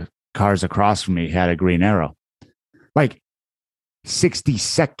because the cars across from me had a green arrow. Like 60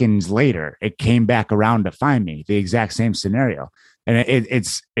 seconds later, it came back around to find me, the exact same scenario. And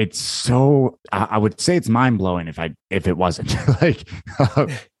it's so, I would say it's mind blowing if it wasn't. Like,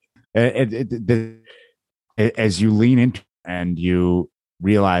 as you lean into and you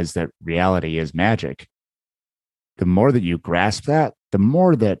realize that reality is magic, the more that you grasp that, the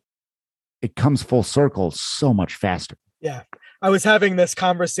more that it comes full circle so much faster. Yeah. I was having this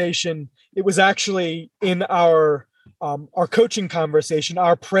conversation. It was actually in our coaching conversation,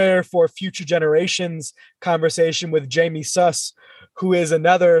 our prayer for future generations conversation with Jamie Suss, who is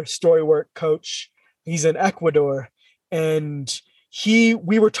another storywork coach. He's in Ecuador. And we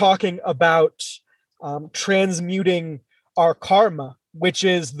were talking about transmuting our karma, which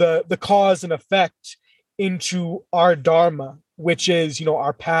is the cause and effect, into our dharma, which is,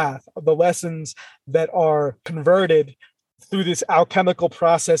 our path, the lessons that are converted through this alchemical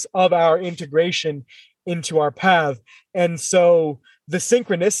process of our integration into our path. And so the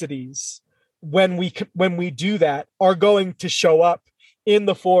synchronicities, when we do that, are going to show up in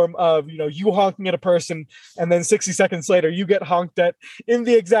the form of, you honking at a person, and then 60 seconds later you get honked at in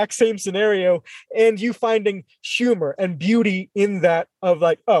the exact same scenario, and you finding humor and beauty in that, of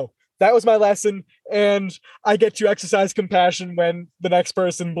like, oh, that was my lesson, and I get to exercise compassion when the next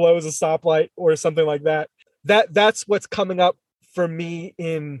person blows a stoplight or something like that. That's what's coming up for me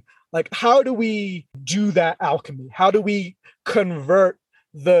in, like, how do we do that alchemy? How do we convert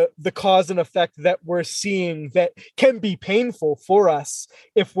the cause and effect that we're seeing, that can be painful for us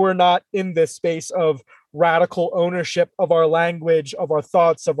if we're not in this space of radical ownership of our language, of our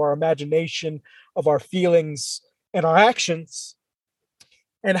thoughts, of our imagination, of our feelings and our actions?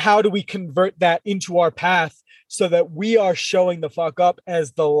 And how do we convert that into our path so that we are showing the fuck up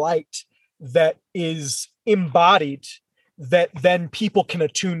as the light that is embodied, that then people can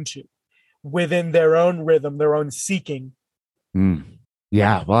attune to within their own rhythm, their own seeking?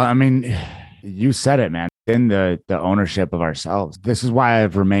 Yeah. Well, I mean, you said it, man. In the ownership of ourselves. This is why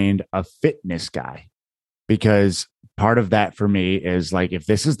I've remained a fitness guy, because part of that for me is like, if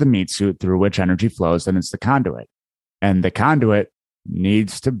this is the meat suit through which energy flows, then it's the conduit, and the conduit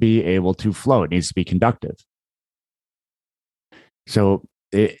needs to be able to flow. It needs to be conductive. So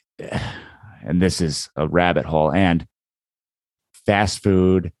and this is a rabbit hole, and fast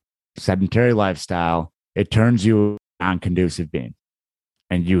food, sedentary lifestyle, it turns you non-conducive being,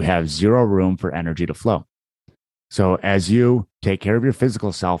 and you have zero room for energy to flow. So as you take care of your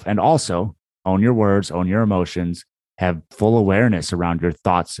physical self and also own your words, own your emotions, have full awareness around your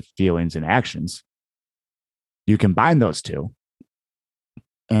thoughts, feelings, and actions, you combine those two,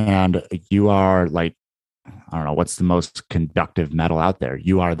 and you are like, I don't know, what's the most conductive metal out there?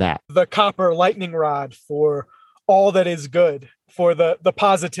 You are that. The copper lightning rod for all that is good, for the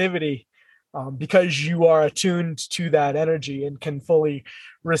positivity, because you are attuned to that energy and can fully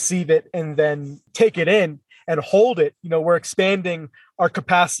receive it and then take it in and hold it. We're expanding our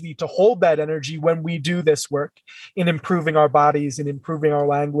capacity to hold that energy when we do this work in improving our bodies and improving our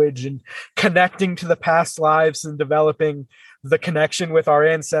language and connecting to the past lives and developing the connection with our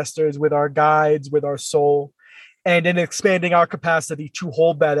ancestors, with our guides, with our soul. And in expanding our capacity to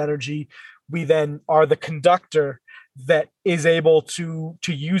hold that energy, we then are the conductor that is able to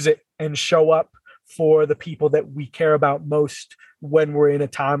use it and show up for the people that we care about most when we're in a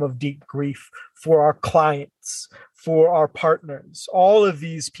time of deep grief, for our clients, for our partners, all of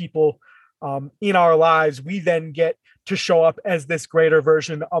these people in our lives. We then get to show up as this greater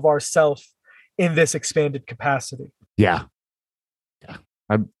version of ourself in this expanded capacity. Yeah.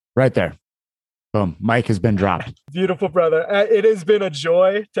 I'm right there. Boom. Mic has been dropped. Beautiful, brother. It has been a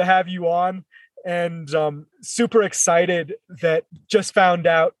joy to have you on, and super excited that just found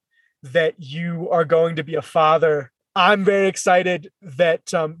out that you are going to be a father. I'm very excited that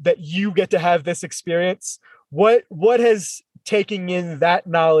that you get to have this experience. What has taking in that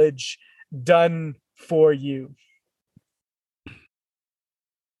knowledge done for you?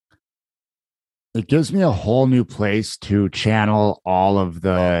 It gives me a whole new place to channel all of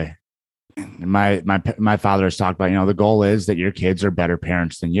the my father has talked about, the goal is that your kids are better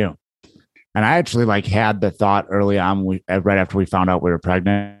parents than you. And I actually had the thought early on, right after we found out we were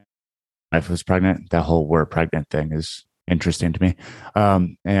pregnant. My wife was pregnant. The whole "we're pregnant" thing is interesting to me.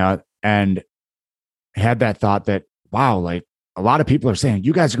 And had that thought that, wow, a lot of people are saying,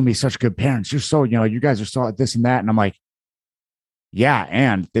 you guys are going to be such good parents. You're so, you guys are so this and that. And I'm like, yeah.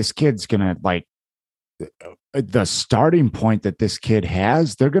 And this kid's going to the starting point that this kid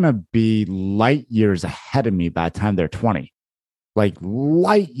has, they're going to be light years ahead of me by the time they're 20,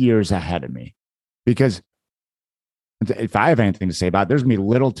 light years ahead of me. Because if I have anything to say about it, there's going to be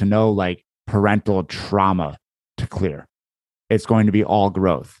little to no parental trauma to clear. It's going to be all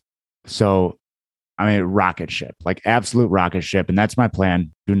growth. So, rocket ship, absolute rocket ship. And that's my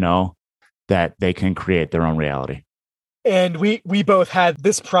plan, to know that they can create their own reality. And we both had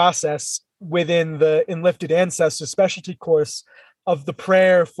this process within the Enlifted Ancestors specialty course of the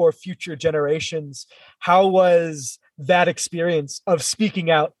prayer for future generations. How was that experience of speaking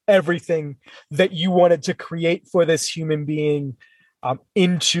out everything that you wanted to create for this human being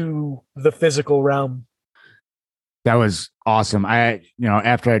into the physical realm? That was awesome.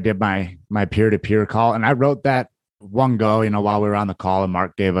 After I did my peer-to-peer call, and I wrote that one go, while we were on the call, and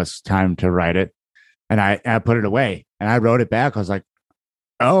Mark gave us time to write it, and I put it away and I wrote it back. I was like,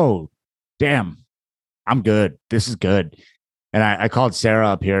 oh, damn, I'm good. This is good. And I called Sarah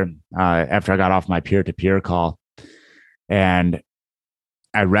up here after I got off my peer-to-peer call, and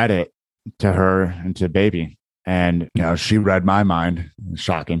I read it to her and to baby. And, she read my mind.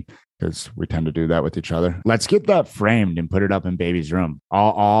 Shocking, because we tend to do that with each other. Let's get that framed and put it up in baby's room.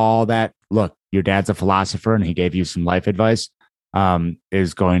 All that, look, your dad's a philosopher and he gave you some life advice,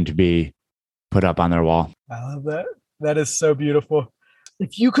 is going to be put up on their wall. I love that. That is so beautiful.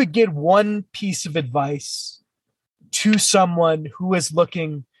 If you could give one piece of advice to someone who is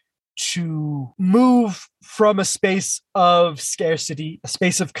looking to move from a space of scarcity, a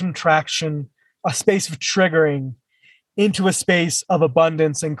space of contraction, a space of triggering, into a space of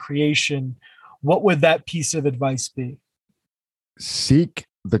abundance and creation, what would that piece of advice be? Seek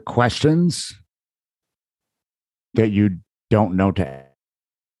the questions that you don't know to ask.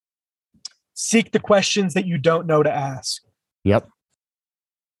 Seek the questions that you don't know to ask. Yep.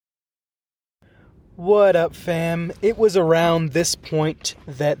 What up, fam? It was around this point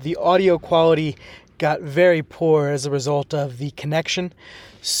that the audio quality got very poor as a result of the connection.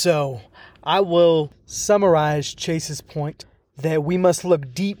 So I will summarize Chase's point that we must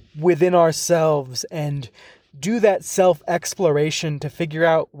look deep within ourselves and do that self-exploration to figure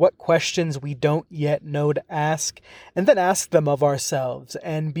out what questions we don't yet know to ask, and then ask them of ourselves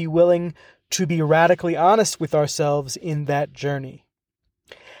and be willing to be radically honest with ourselves in that journey.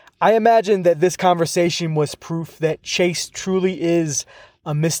 I imagine that this conversation was proof that Chase truly is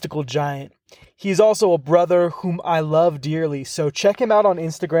a mystical giant. He is also a brother whom I love dearly, so check him out on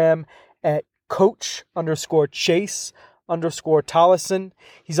Instagram at coach_Chase_Tolleson.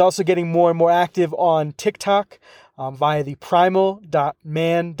 He's also getting more and more active on TikTok via the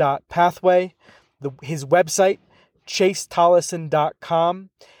primal.man.pathway, his website, chasetolleson.com.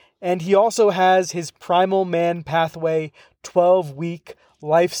 And he also has his Primal Man Pathway 12-week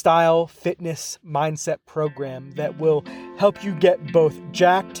lifestyle fitness mindset program that will help you get both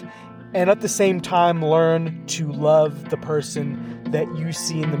jacked and at the same time learn to love the person that you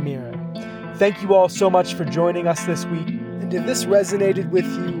see in the mirror. Thank you all so much for joining us this week. And if this resonated with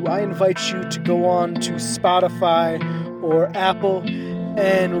you, I invite you to go on to Spotify or Apple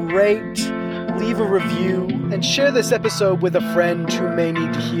and rate, leave a review, and share this episode with a friend who may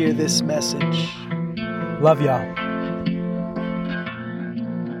need to hear this message. Love y'all.